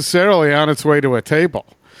isn't necessarily on its way to a table.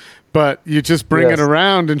 But you just bring it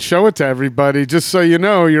around and show it to everybody, just so you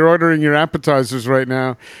know you're ordering your appetizers right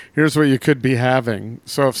now. Here's what you could be having.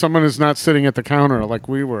 So if someone is not sitting at the counter like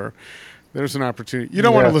we were, there's an opportunity. You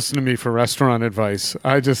don't want to listen to me for restaurant advice.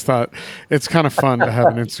 I just thought it's kind of fun to have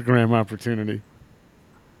an Instagram opportunity.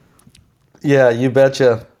 Yeah, you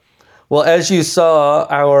betcha. Well, as you saw,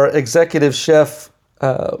 our executive chef,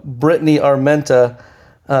 Brittany Armenta,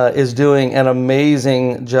 is doing an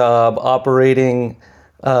amazing job operating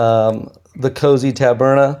the Cozy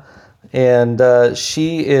Taberna, and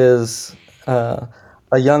she is a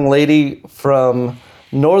young lady from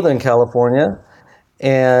Northern California,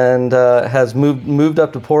 and has moved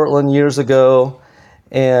up to Portland years ago,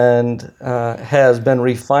 and has been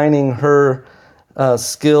refining her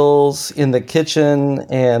skills in the kitchen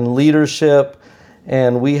and leadership.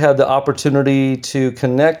 And we had the opportunity to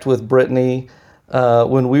connect with Brittany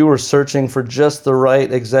when we were searching for just the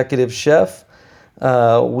right executive chef.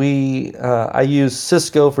 I use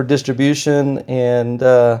Cisco for distribution, and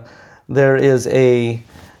there is a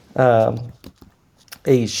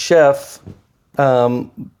chef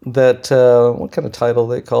that what kind of title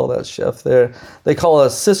they call that chef there? They call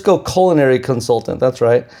a Cisco culinary consultant. That's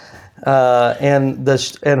right, and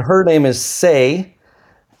her name is Say,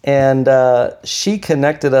 and she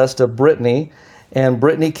connected us to Brittany, and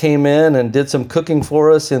Brittany came in and did some cooking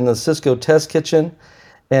for us in the Cisco test kitchen,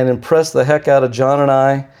 and impressed the heck out of John and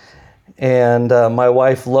I, and my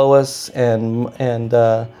wife Lois, and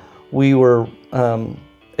we were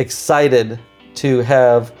excited to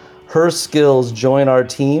have her skills join our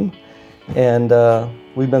team, and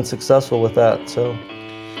we've been successful with that. So,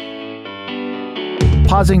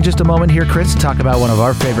 pausing just a moment here, Chris, to talk about one of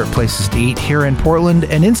our favorite places to eat here in Portland,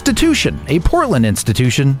 a Portland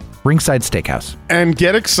institution, RingSide SteakHouse. And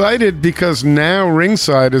get excited because now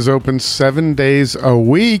RingSide is open 7 days a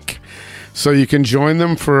week. So you can join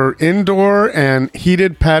them for indoor and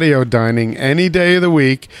heated patio dining any day of the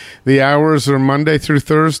week. The hours are Monday through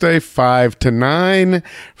Thursday, 5 to 9,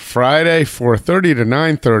 Friday, 4:30 to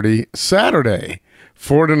 9:30, Saturday,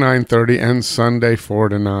 4 to 9:30, and Sunday 4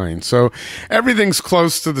 to 9. So everything's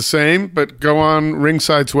close to the same, but go on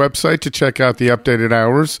RingSide's website to check out the updated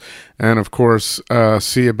hours, and of course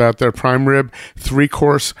see about their prime rib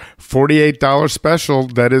 3-course $48 special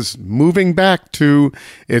that is moving back to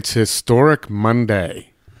its historic Monday.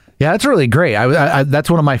 Yeah, that's really great. That's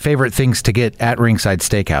one of my favorite things to get at RingSide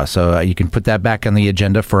SteakHouse. So you can put that back on the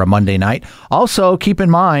agenda for a Monday night. Also, keep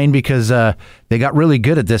in mind, because they got really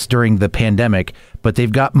good at this during the pandemic, but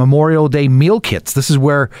they've got Memorial Day meal kits. This is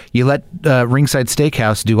where you let RingSide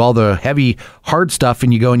SteakHouse do all the heavy, hard stuff,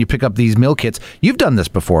 and you go and you pick up these meal kits. You've done this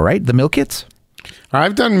before, right? The meal kits?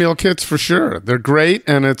 I've done meal kits for sure. They're great,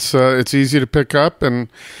 and it's easy to pick up, and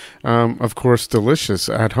of course, delicious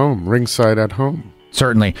at home. RingSide at home.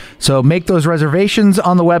 Certainly. So make those reservations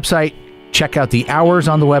on the website. Check out the hours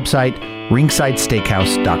on the website,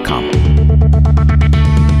 ringsidesteakhouse.com.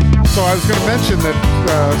 So I was going to mention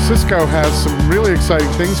that Cisco has some really exciting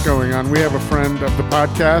things going on. We have a friend of the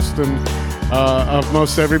podcast and of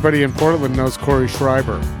most everybody in Portland knows Corey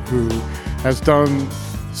Schreiber, who has done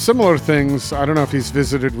similar things. I don't know if he's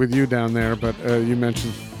visited with you down there, but you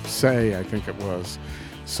mentioned Say, I think it was.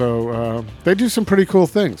 So they do some pretty cool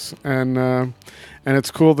things, and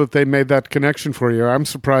it's cool that they made that connection for you. I'm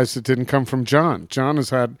surprised it didn't come from John. John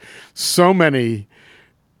has had so many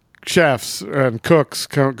chefs and cooks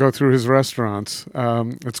go through his restaurants.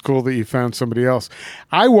 It's cool that you found somebody else.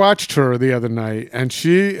 I watched her the other night, and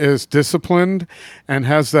she is disciplined and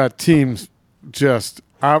has that team just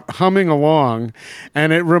humming along,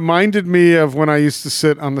 and it reminded me of when I used to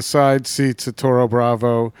sit on the side seats at Toro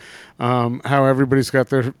Bravo. How everybody's got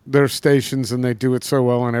their stations and they do it so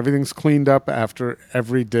well, and everything's cleaned up after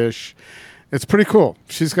every dish. It's pretty cool.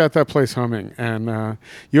 She's got that place humming, and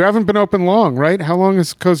you haven't been open long, right? How long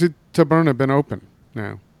has Cozy Taberna been open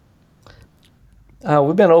now?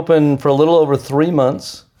 We've been open for a little over 3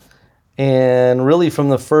 months, and really from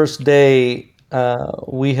the first day,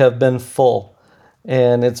 we have been full.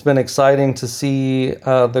 And it's been exciting to see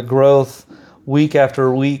the growth week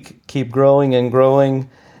after week keep growing and growing.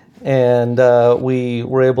 And we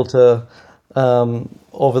were able to,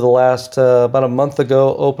 over the last about a month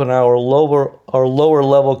ago, open our lower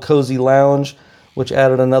level Cozy Lounge, which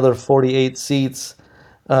added another 48 seats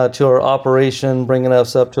to our operation, bringing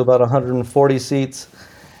us up to about 140 seats.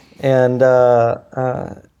 And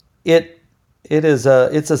it's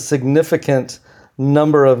a significant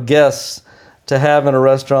number of guests to have in a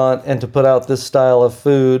restaurant and to put out this style of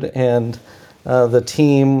food. And the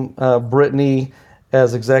team, Brittany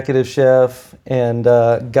as executive chef and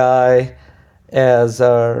Guy as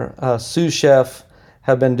our sous chef,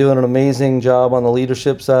 have been doing an amazing job on the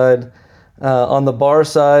leadership side. On the bar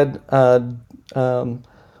side,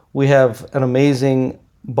 we have an amazing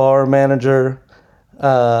bar manager.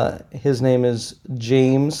 His name is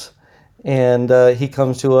James, and he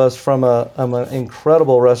comes to us from an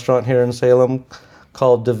incredible restaurant here in Salem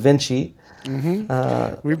called Da Vinci.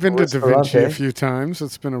 Mm-hmm. We've been to Da Vinci a few times.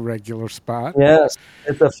 It's been a regular spot. Yes,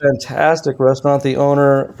 it's a fantastic restaurant. The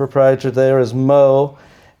owner, proprietor there is Mo,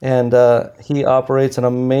 and he operates an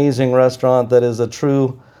amazing restaurant that is a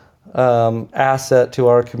true asset to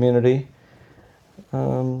our community.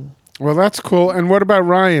 Well, that's cool. And what about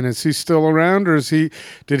Ryan? Is he still around, or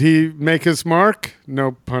did he make his mark?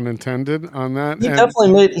 No pun intended on that. He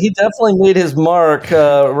definitely made his mark.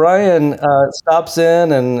 Ryan stops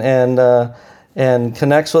in and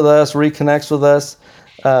connects with us, reconnects with us.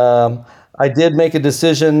 I did make a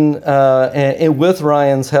decision, and with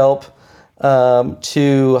Ryan's help,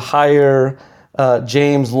 to hire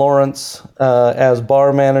James Lawrence as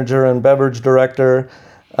bar manager and beverage director,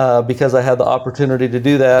 because I had the opportunity to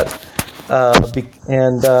do that.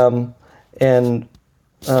 And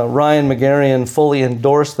Ryan Magarian fully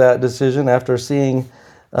endorsed that decision after seeing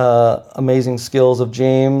amazing skills of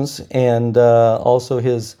James and also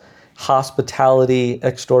his hospitality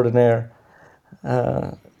extraordinaire.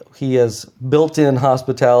 He has built-in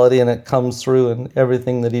hospitality, and it comes through in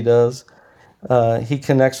everything that he does. He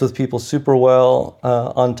connects with people super well,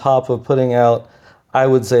 on top of putting out, I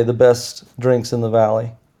would say, the best drinks in the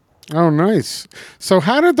valley. Oh, nice. So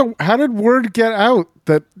how did word get out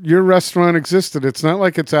that your restaurant existed? It's not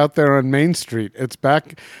like it's out there on Main Street. It's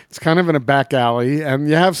kind of in a back alley, and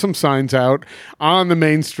you have some signs out on the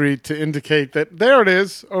Main Street to indicate that there it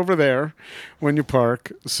is over there when you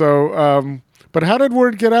park. So, but how did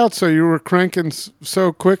word get out so you were cranking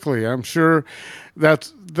so quickly? I'm sure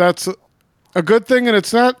that's a good thing, and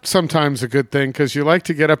it's not sometimes a good thing, because you like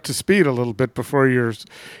to get up to speed a little bit before you're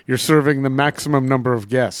serving the maximum number of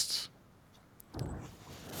guests.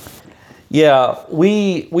 Yeah,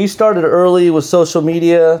 we started early with social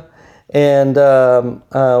media, and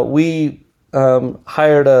we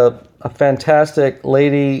hired a fantastic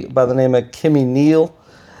lady by the name of Kimmy Neal,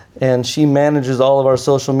 and she manages all of our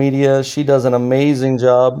social media. She does an amazing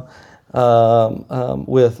job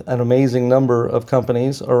with an amazing number of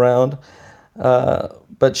companies around.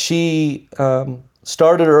 But she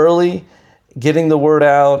started early, getting the word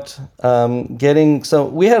out, so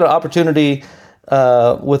we had an opportunity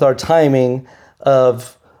with our timing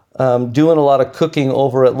of doing a lot of cooking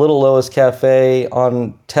over at Little Lois Cafe,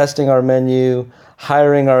 on testing our menu,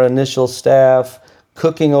 hiring our initial staff,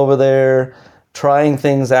 cooking over there, trying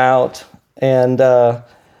things out. And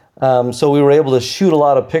so we were able to shoot a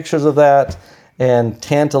lot of pictures of that and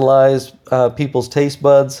tantalize people's taste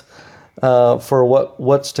buds for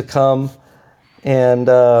what's to come. And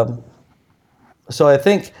so I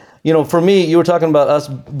think, for me, you were talking about us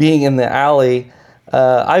being in the alley.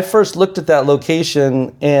 I first looked at that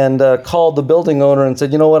location and called the building owner and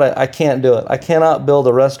said, you know what, I can't do it. I cannot build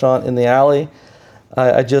a restaurant in the alley.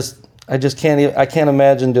 I just can't. I can't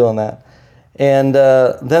imagine doing that. And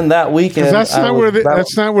then that weekend, that's not where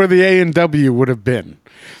the A&W would have been.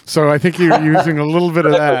 So I think you're using a little bit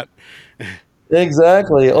of that.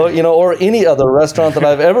 Exactly. Or any other restaurant that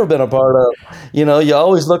I've ever been a part of. You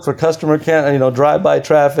always look for customer count, drive-by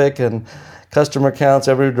traffic and customer counts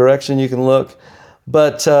every direction you can look.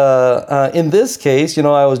 But in this case,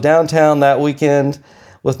 I was downtown that weekend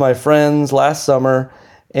with my friends last summer,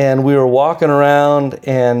 and we were walking around,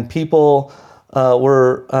 and people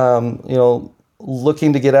were,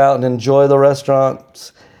 looking to get out and enjoy the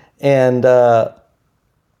restaurants. And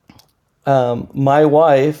my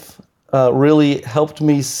wife really helped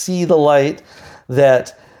me see the light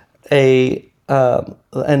that an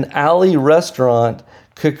alley restaurant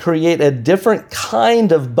could create a different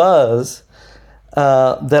kind of buzz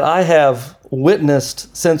that I have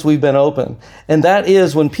witnessed since we've been open. And that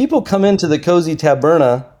is when people come into the Cozy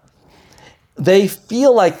Taberna, they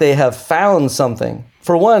feel like they have found something.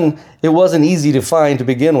 For one, it wasn't easy to find to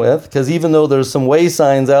begin with, because even though there's some way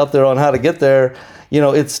signs out there on how to get there,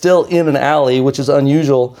 it's still in an alley, which is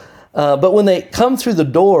unusual. But when they come through the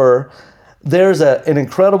door, there's an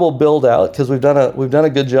incredible build out, because we've done a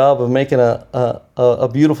good job of making a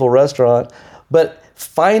beautiful restaurant. But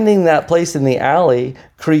finding that place in the alley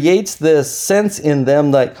creates this sense in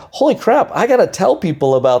them like, holy crap, I got to tell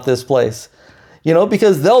people about this place,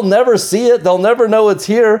 because they'll never see it. They'll never know it's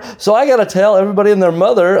here. So I got to tell everybody and their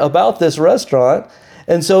mother about this restaurant.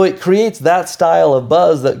 And so it creates that style of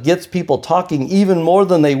buzz that gets people talking even more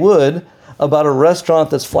than they would about a restaurant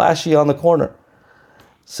that's flashy on the corner.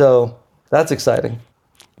 So that's exciting.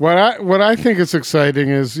 What I think is exciting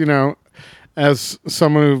is, as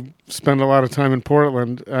someone who spent a lot of time in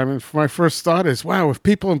Portland, I mean, my first thought is, wow, if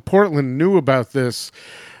people in Portland knew about this,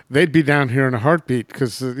 they'd be down here in a heartbeat,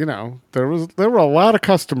 because, there were a lot of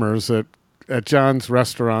customers at John's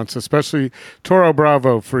restaurants, especially Toro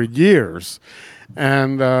Bravo, for years.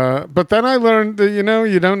 And but then I learned that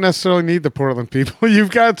you don't necessarily need the Portland people.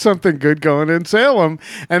 You've got something good going in Salem,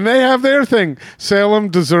 and they have their thing. Salem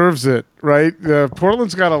deserves it, right?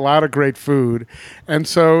 Portland's got a lot of great food, and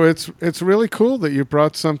so it's really cool that you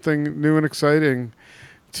brought something new and exciting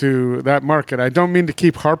to that market. I don't mean to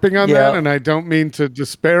keep harping on that, and I don't mean to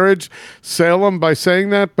disparage Salem by saying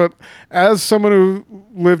that, but as someone who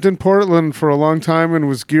lived in Portland for a long time and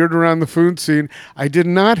was geared around the food scene, I did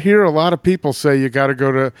not hear a lot of people say you got to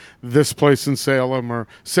go to this place in Salem, or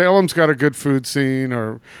Salem's got a good food scene,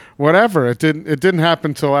 or whatever. It didn't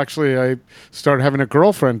happen until actually I started having a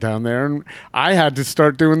girlfriend down there, and I had to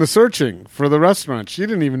start doing the searching for the restaurant. She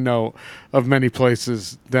didn't even know of many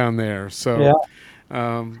places down there. So yeah.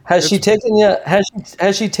 Has she taken you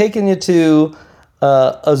to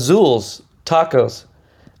Azul's Tacos?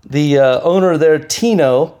 The owner there,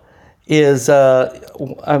 Tino, is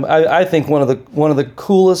I think one of the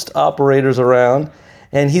coolest operators around,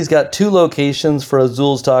 and he's got 2 locations for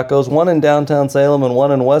Azul's Tacos, one in downtown Salem and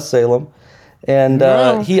one in West Salem, and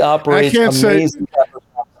he operates amazing.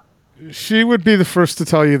 She would be the first to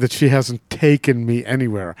tell you that she hasn't taken me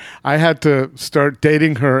anywhere. I had to start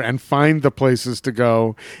dating her and find the places to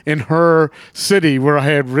go in her city where I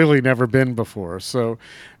had really never been before. So,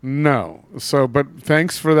 no. But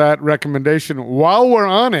thanks for that recommendation. While we're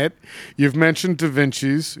on it, you've mentioned Da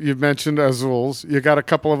Vinci's, you've mentioned Azul's. You got a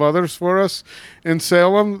couple of others for us in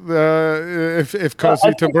Salem? If Cozy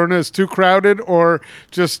Taberna is too crowded, or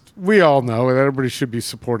just, we all know that everybody should be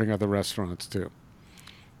supporting other restaurants too.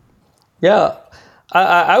 Yeah,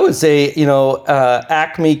 I would say,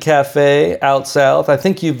 Acme Cafe out south. I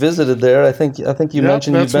think you visited there. I think you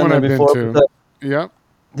mentioned you've been there before.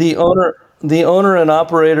 The owner and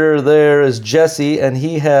operator there is Jesse, and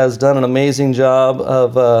he has done an amazing job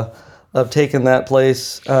of taking that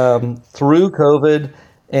place through COVID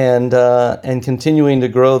and continuing to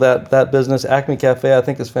grow that business. Acme Cafe, I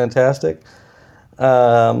think, is fantastic.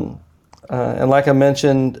 And like I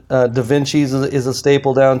mentioned, Da Vinci's is a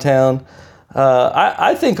staple downtown.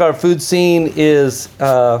 I think our food scene is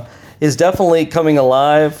definitely coming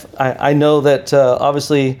alive. I know that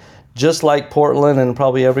obviously, just like Portland and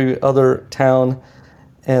probably every other town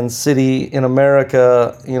and city in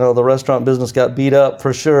America, the restaurant business got beat up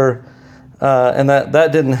for sure, and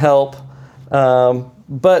that didn't help.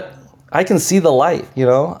 But I can see the light.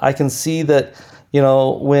 I can see that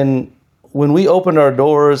when we opened our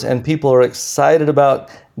doors and people are excited about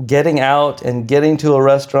getting out and getting to a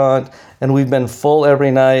restaurant, and we've been full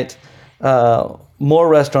every night, more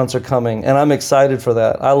restaurants are coming, and I'm excited for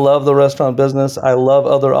that. I love the restaurant business. I love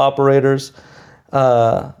other operators.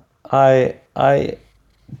 I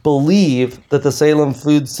believe that the Salem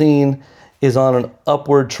food scene is on an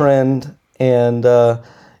upward trend, and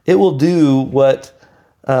it will do what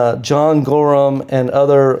John Gorham and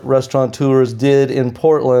other restaurateurs did in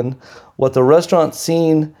Portland, what the restaurant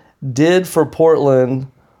scene did for Portland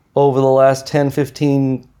over the last 10,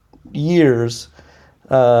 15 years,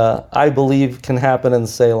 I believe can happen in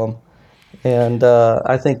Salem. And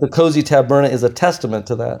I think the Cozy Taberna is a testament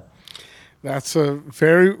to that. That's a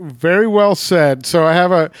very, very well said. So I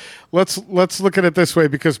have let's look at it this way,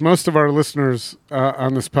 because most of our listeners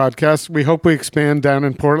on this podcast, we hope we expand down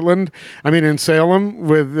in Portland. I mean, in Salem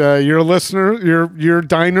with your your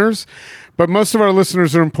diners, but most of our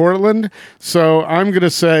listeners are in Portland. So I'm going to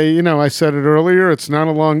say, I said it earlier, it's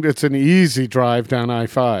an easy drive down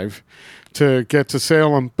I-5 to get to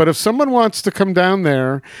Salem. But if someone wants to come down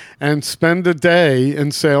there and spend a day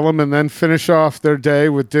in Salem and then finish off their day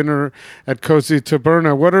with dinner at Cozy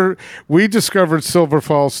Taberna, we discovered Silver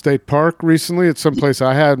Falls State Park recently. It's someplace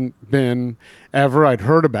I hadn't been ever. I'd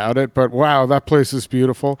heard about it, but wow, that place is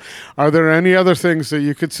beautiful. Are there any other things that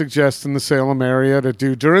you could suggest in the Salem area to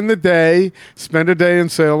do during the day, spend a day in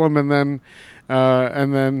Salem and then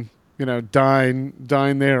dine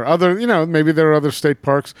there? Maybe there are other state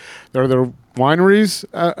parks. Are there wineries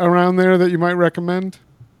around there that you might recommend?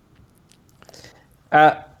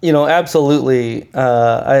 Absolutely.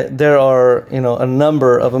 There are, a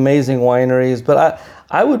number of amazing wineries, but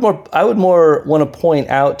I would more want to point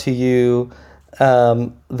out to you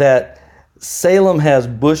that Salem has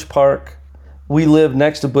Busch Park. We live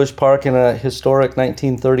next to Busch Park in a historic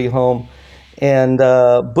 1930 home, and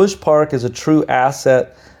Busch Park is a true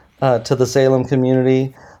asset to the Salem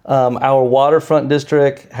community. Our waterfront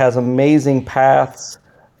district has amazing paths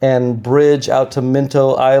and bridge out to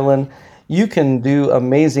Minto Island. You can do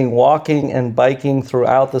amazing walking and biking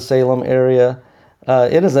throughout the Salem area.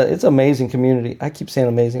 It's an amazing community. I keep saying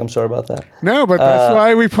amazing. I'm sorry about that. No, but that's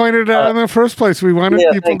why we pointed it out in the first place. We wanted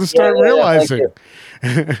people to start realizing.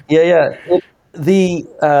 The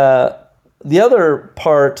other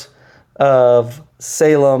part of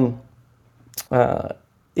Salem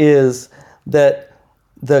is that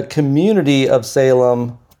the community of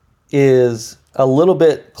Salem is a little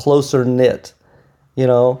bit closer knit.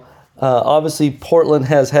 Obviously Portland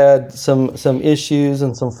has had some issues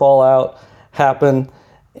and some fallout happen,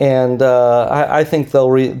 and I think they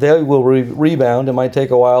will rebound. It might take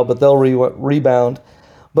a while, but they'll rebound.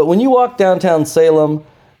 But when you walk downtown Salem,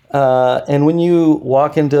 and when you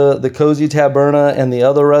walk into the Cozy Taberna and the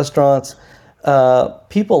other restaurants,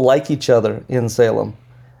 people like each other in Salem.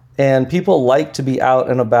 And people like to be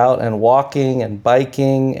out and about and walking and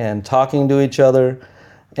biking and talking to each other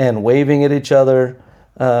and waving at each other.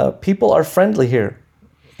 People are friendly here,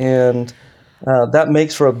 and that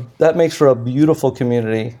makes for a beautiful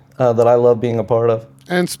community that I love being a part of.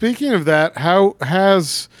 And speaking of that, how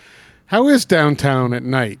is downtown at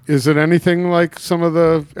night? Is it anything like some of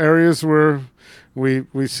the areas where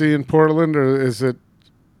we see in Portland, or is it,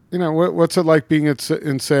 what's it like being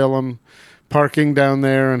in Salem, parking down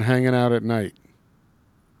there and hanging out at night?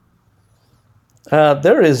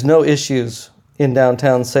 There is no issues in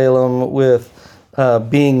downtown Salem with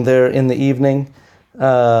being there in the evening.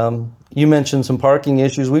 You mentioned some parking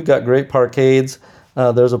issues. We've got great parkades.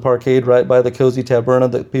 There's a parkade right by the Cozy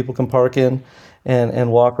Taberna that people can park in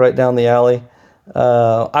and walk right down the alley.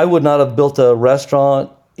 I would not have built a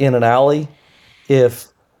restaurant in an alley if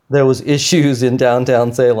there was issues in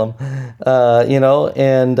downtown Salem,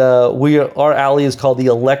 and our alley is called the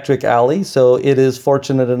Electric Alley, so it is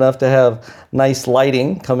fortunate enough to have nice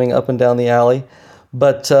lighting coming up and down the alley.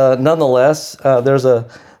 But nonetheless, there's a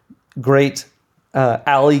great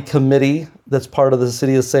alley committee that's part of the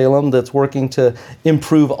city of Salem that's working to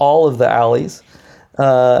improve all of the alleys.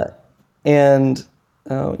 Walking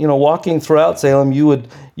throughout Salem,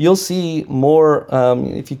 you'll see more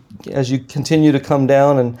as you continue to come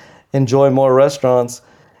down and enjoy more restaurants.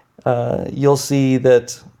 You'll see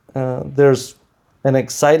that there's an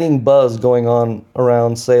exciting buzz going on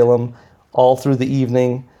around Salem all through the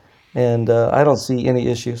evening, and I don't see any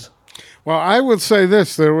issues. Well, I would say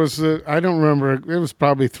this. There was I don't remember. It was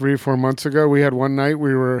probably 3 or 4 months ago. We had one night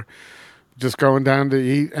we were just going down to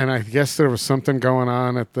eat, and I guess there was something going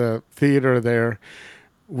on at the theater there.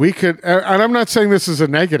 We could, and I'm not saying this is a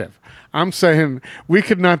negative. I'm saying we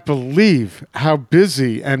could not believe how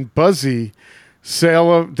busy and buzzy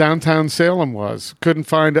downtown Salem was. Couldn't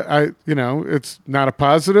find, it's not a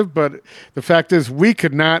positive, but the fact is we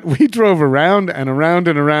drove around and around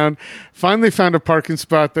and around, finally found a parking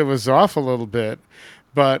spot that was off a little bit,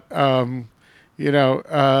 but,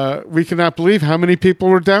 we could not believe how many people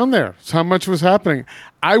were down there, how much was happening.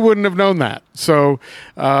 I wouldn't have known that. So,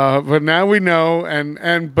 but now we know.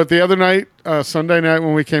 But the other night, Sunday night,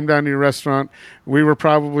 when we came down to your restaurant, we were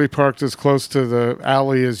probably parked as close to the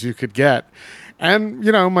alley as you could get. And,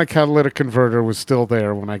 my catalytic converter was still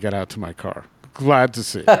there when I got out to my car. Glad to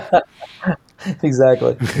see.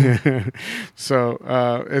 Exactly. So,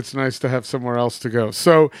 it's nice to have somewhere else to go.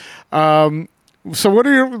 So, So what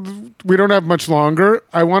are your? We don't have much longer.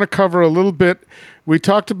 I want to cover a little bit. We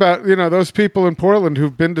talked about those people in Portland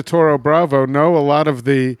who've been to Toro Bravo know a lot of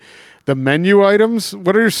the menu items.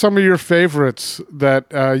 What are some of your favorites that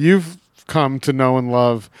you've come to know and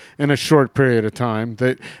love in a short period of time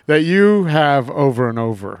that you have over and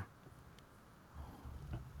over?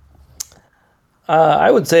 I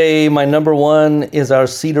would say my number one is our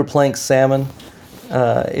cedar plank salmon.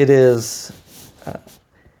 It is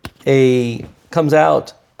comes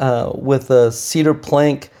out with a cedar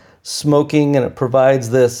plank smoking, and it provides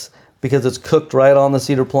this because it's cooked right on the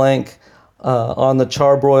cedar plank on the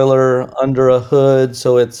charbroiler under a hood.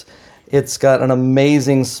 So it's got an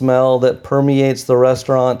amazing smell that permeates the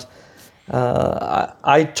restaurant.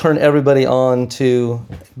 I turn everybody on to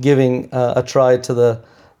giving a try to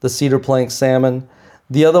the cedar plank salmon.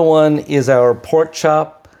 The other one is our pork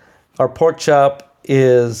chop. Our pork chop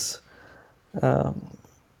is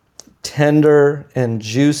tender and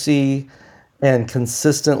juicy and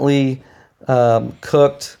consistently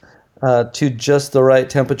cooked to just the right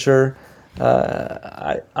temperature.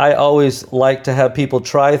 I always like to have people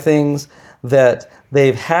try things that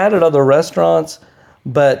they've had at other restaurants,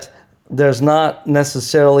 but there's not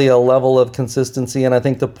necessarily a level of consistency. And I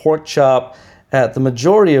think the pork chop at the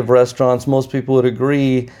majority of restaurants, most people would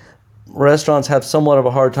agree, restaurants have somewhat of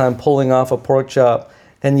a hard time pulling off a pork chop.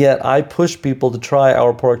 And yet I push people to try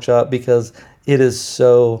our pork chop because it is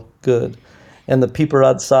so good. And the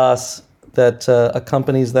piperade sauce that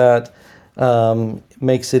accompanies that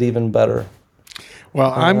makes it even better.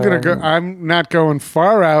 Well, I'm not going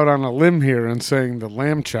far out on a limb here and saying the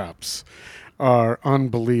lamb chops are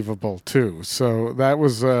unbelievable too. So that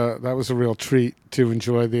was a real treat to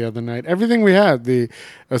enjoy the other night. Everything we had, the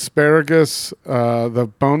asparagus,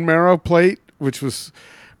 the bone marrow plate, which was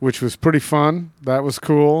pretty fun. That was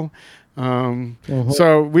cool.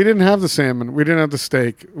 So we didn't have the salmon. We didn't have the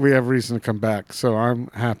steak. We have reason to come back. So I'm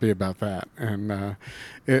happy about that. And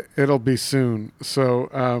it'll be soon. So,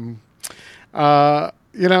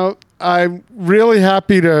 I'm really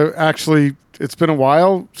happy to actually, it's been a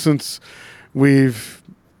while since we've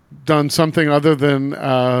done something other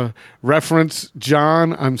than reference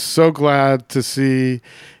John. I'm so glad to see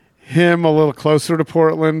him a little closer to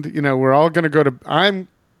Portland. We're all going to I'm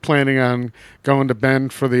planning on going to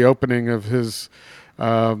Bend for the opening of his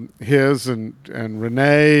and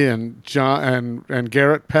Renee and John and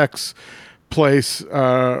Garrett Peck's place,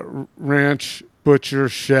 ranch butcher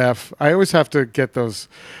chef. I always have to get those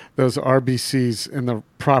RBCs in the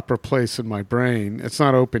proper place in my brain. It's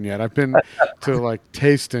not open yet. I've been to like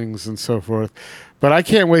tastings and so forth, but I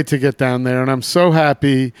can't wait to get down there. And I'm so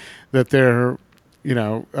happy that they're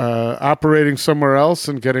operating somewhere else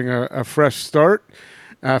and getting a fresh start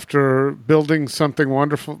after building something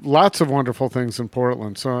wonderful, lots of wonderful things in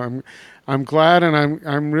Portland. So I'm glad, and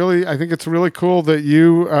I think it's really cool that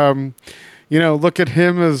you look at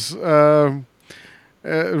him as that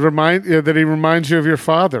he reminds you of your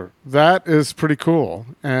father. That is pretty cool.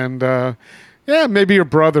 And maybe your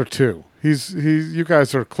brother too. You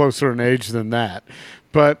guys are closer in age than that.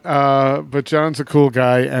 But John's a cool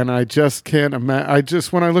guy, and I just can't imagine.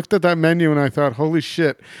 When I looked at that menu and I thought, holy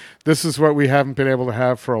shit, this is what we haven't been able to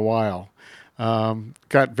have for a while.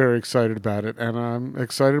 Got very excited about it, and I'm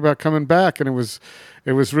excited about coming back. And it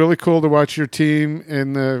was really cool to watch your team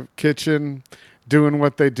in the kitchen doing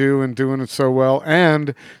what they do and doing it so well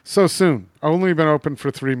and so soon. Only been open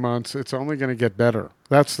for 3 months. It's only going to get better.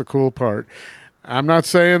 That's the cool part. I'm not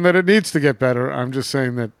saying that it needs to get better. I'm just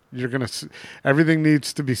saying that everything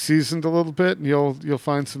needs to be seasoned a little bit, and you'll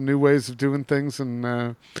find some new ways of doing things,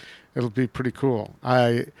 and it'll be pretty cool.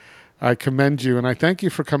 I commend you, and I thank you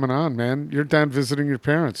for coming on, man. You're down visiting your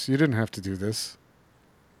parents. You didn't have to do this.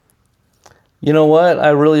 You know what? I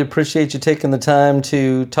really appreciate you taking the time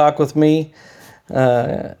to talk with me.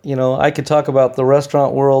 I could talk about the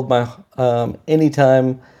restaurant world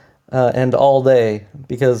anytime and all day,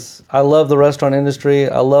 because I love the restaurant industry.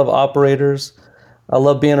 I love operators. I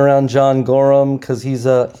love being around John Gorham because he's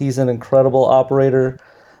an incredible operator.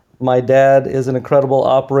 My dad is an incredible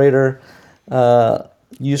operator.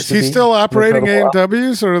 Is he still operating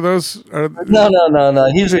A&Ws, or are those?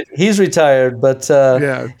 No. He's retired, but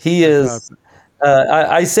he is.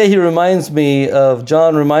 I say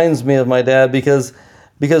John reminds me of my dad because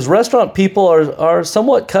restaurant people are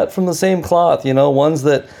somewhat cut from the same cloth. Ones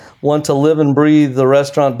that want to live and breathe the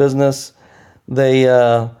restaurant business. They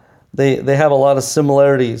have a lot of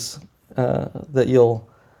similarities that you'll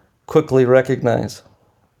quickly recognize.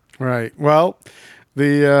 Right. Well,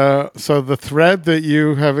 So the thread that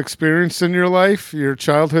you have experienced in your life, your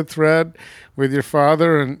childhood thread with your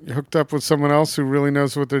father and hooked up with someone else who really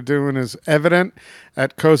knows what they're doing, is evident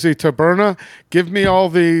at Cozy Taberna. Give me all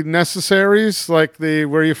the necessaries, like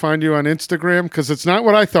where you find you on Instagram, because it's not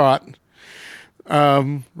what I thought.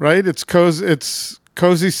 Right? It's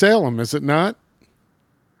Cozy Salem, is it not?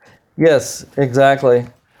 Yes, exactly.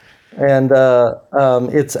 And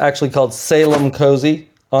it's actually called Salem Cozy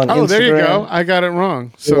on Instagram. Oh, there you go. I got it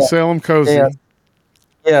wrong. So Yeah. Salem Cozy.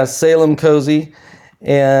 Yeah, Salem Cozy.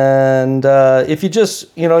 And if you just,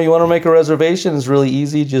 you want to make a reservation, it's really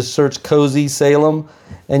easy. Just search Cozy Salem,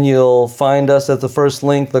 and you'll find us at the first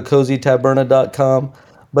link, thecozytaberna.com.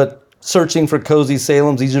 But searching for Cozy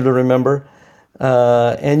Salem is easier to remember.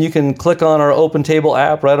 And you can click on our Open Table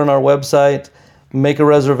app right on our website, make a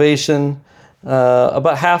reservation.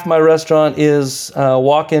 About half my restaurant is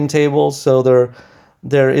walk-in tables, so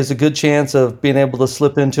there is a good chance of being able to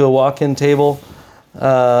slip into a walk-in table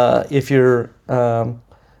if you're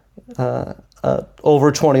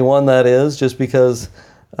over 21, that is, just because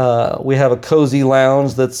we have a cozy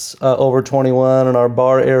lounge that's over 21, and our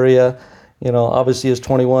bar area, obviously is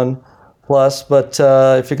 21 plus. But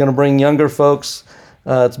if you're going to bring younger folks,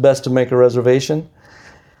 it's best to make a reservation.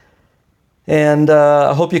 And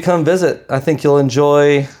I hope you come visit. I think you'll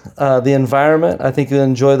enjoy the environment. I think you'll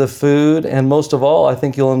enjoy the food. And most of all, I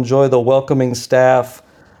think you'll enjoy the welcoming staff,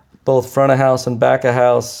 both front of house and back of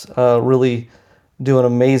house, really do an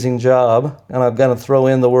amazing job. And I'm going to throw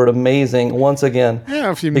in the word amazing once again.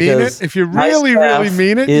 Yeah, if you mean it, if you really, really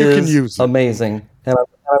mean it, you can use it. Amazing. And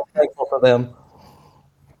I'm thankful for them.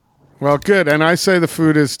 Well, good. And I say the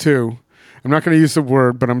food is too. I'm not going to use the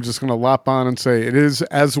word, but I'm just going to lop on and say it is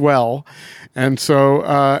as well. And so,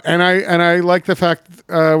 and I like the fact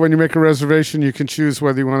when you make a reservation, you can choose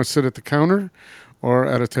whether you want to sit at the counter or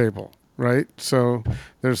at a table, right? So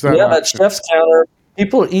there's that. Yeah, option. that chef's counter,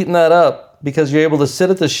 people are eating that up because you're able to sit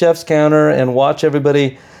at the chef's counter and watch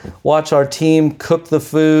our team cook the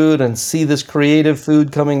food and see this creative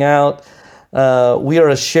food coming out. We are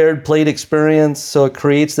a shared plate experience, so it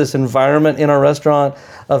creates this environment in our restaurant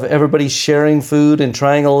of everybody sharing food and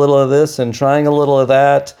trying a little of this and trying a little of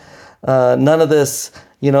that. None of this,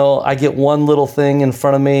 I get one little thing in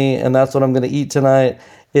front of me and that's what I'm going to eat tonight.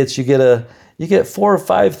 It's you get 4 or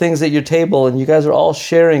 5 things at your table and you guys are all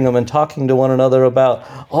sharing them and talking to one another about,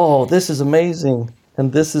 oh, this is amazing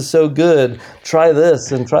and this is so good. Try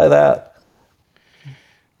this and try that.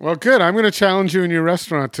 Well, good. I'm going to challenge you in your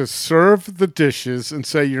restaurant to serve the dishes and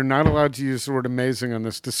say you're not allowed to use the word amazing on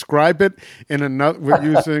this. Describe it in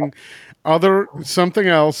using something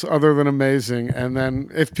else other than amazing. And then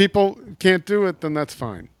if people can't do it, then that's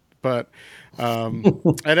fine. But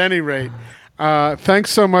at any rate, thanks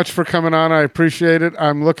so much for coming on. I appreciate it.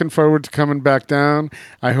 I'm looking forward to coming back down.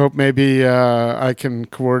 I hope maybe I can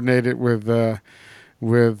coordinate it with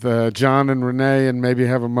John and Renee and maybe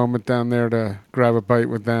have a moment down there to grab a bite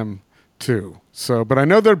with them too. So, but I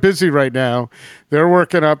know they're busy right now. They're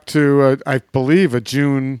working up to, I believe, a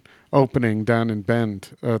June opening down in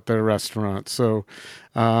Bend at their restaurant. So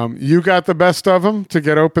you got the best of them to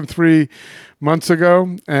get open 3 months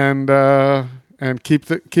ago and keep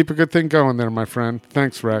a good thing going there, my friend.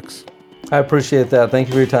 Thanks, Rex. I appreciate that. Thank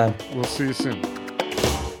you for your time. We'll see you soon.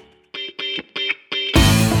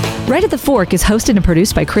 Right at the Fork is hosted and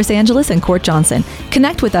produced by Chris Angeles and Court Johnson.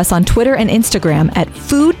 Connect with us on Twitter and Instagram at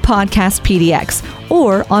Food Podcast PDX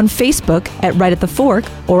or on Facebook at Right at the Fork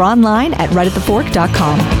or online at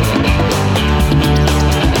rightatthefork.com.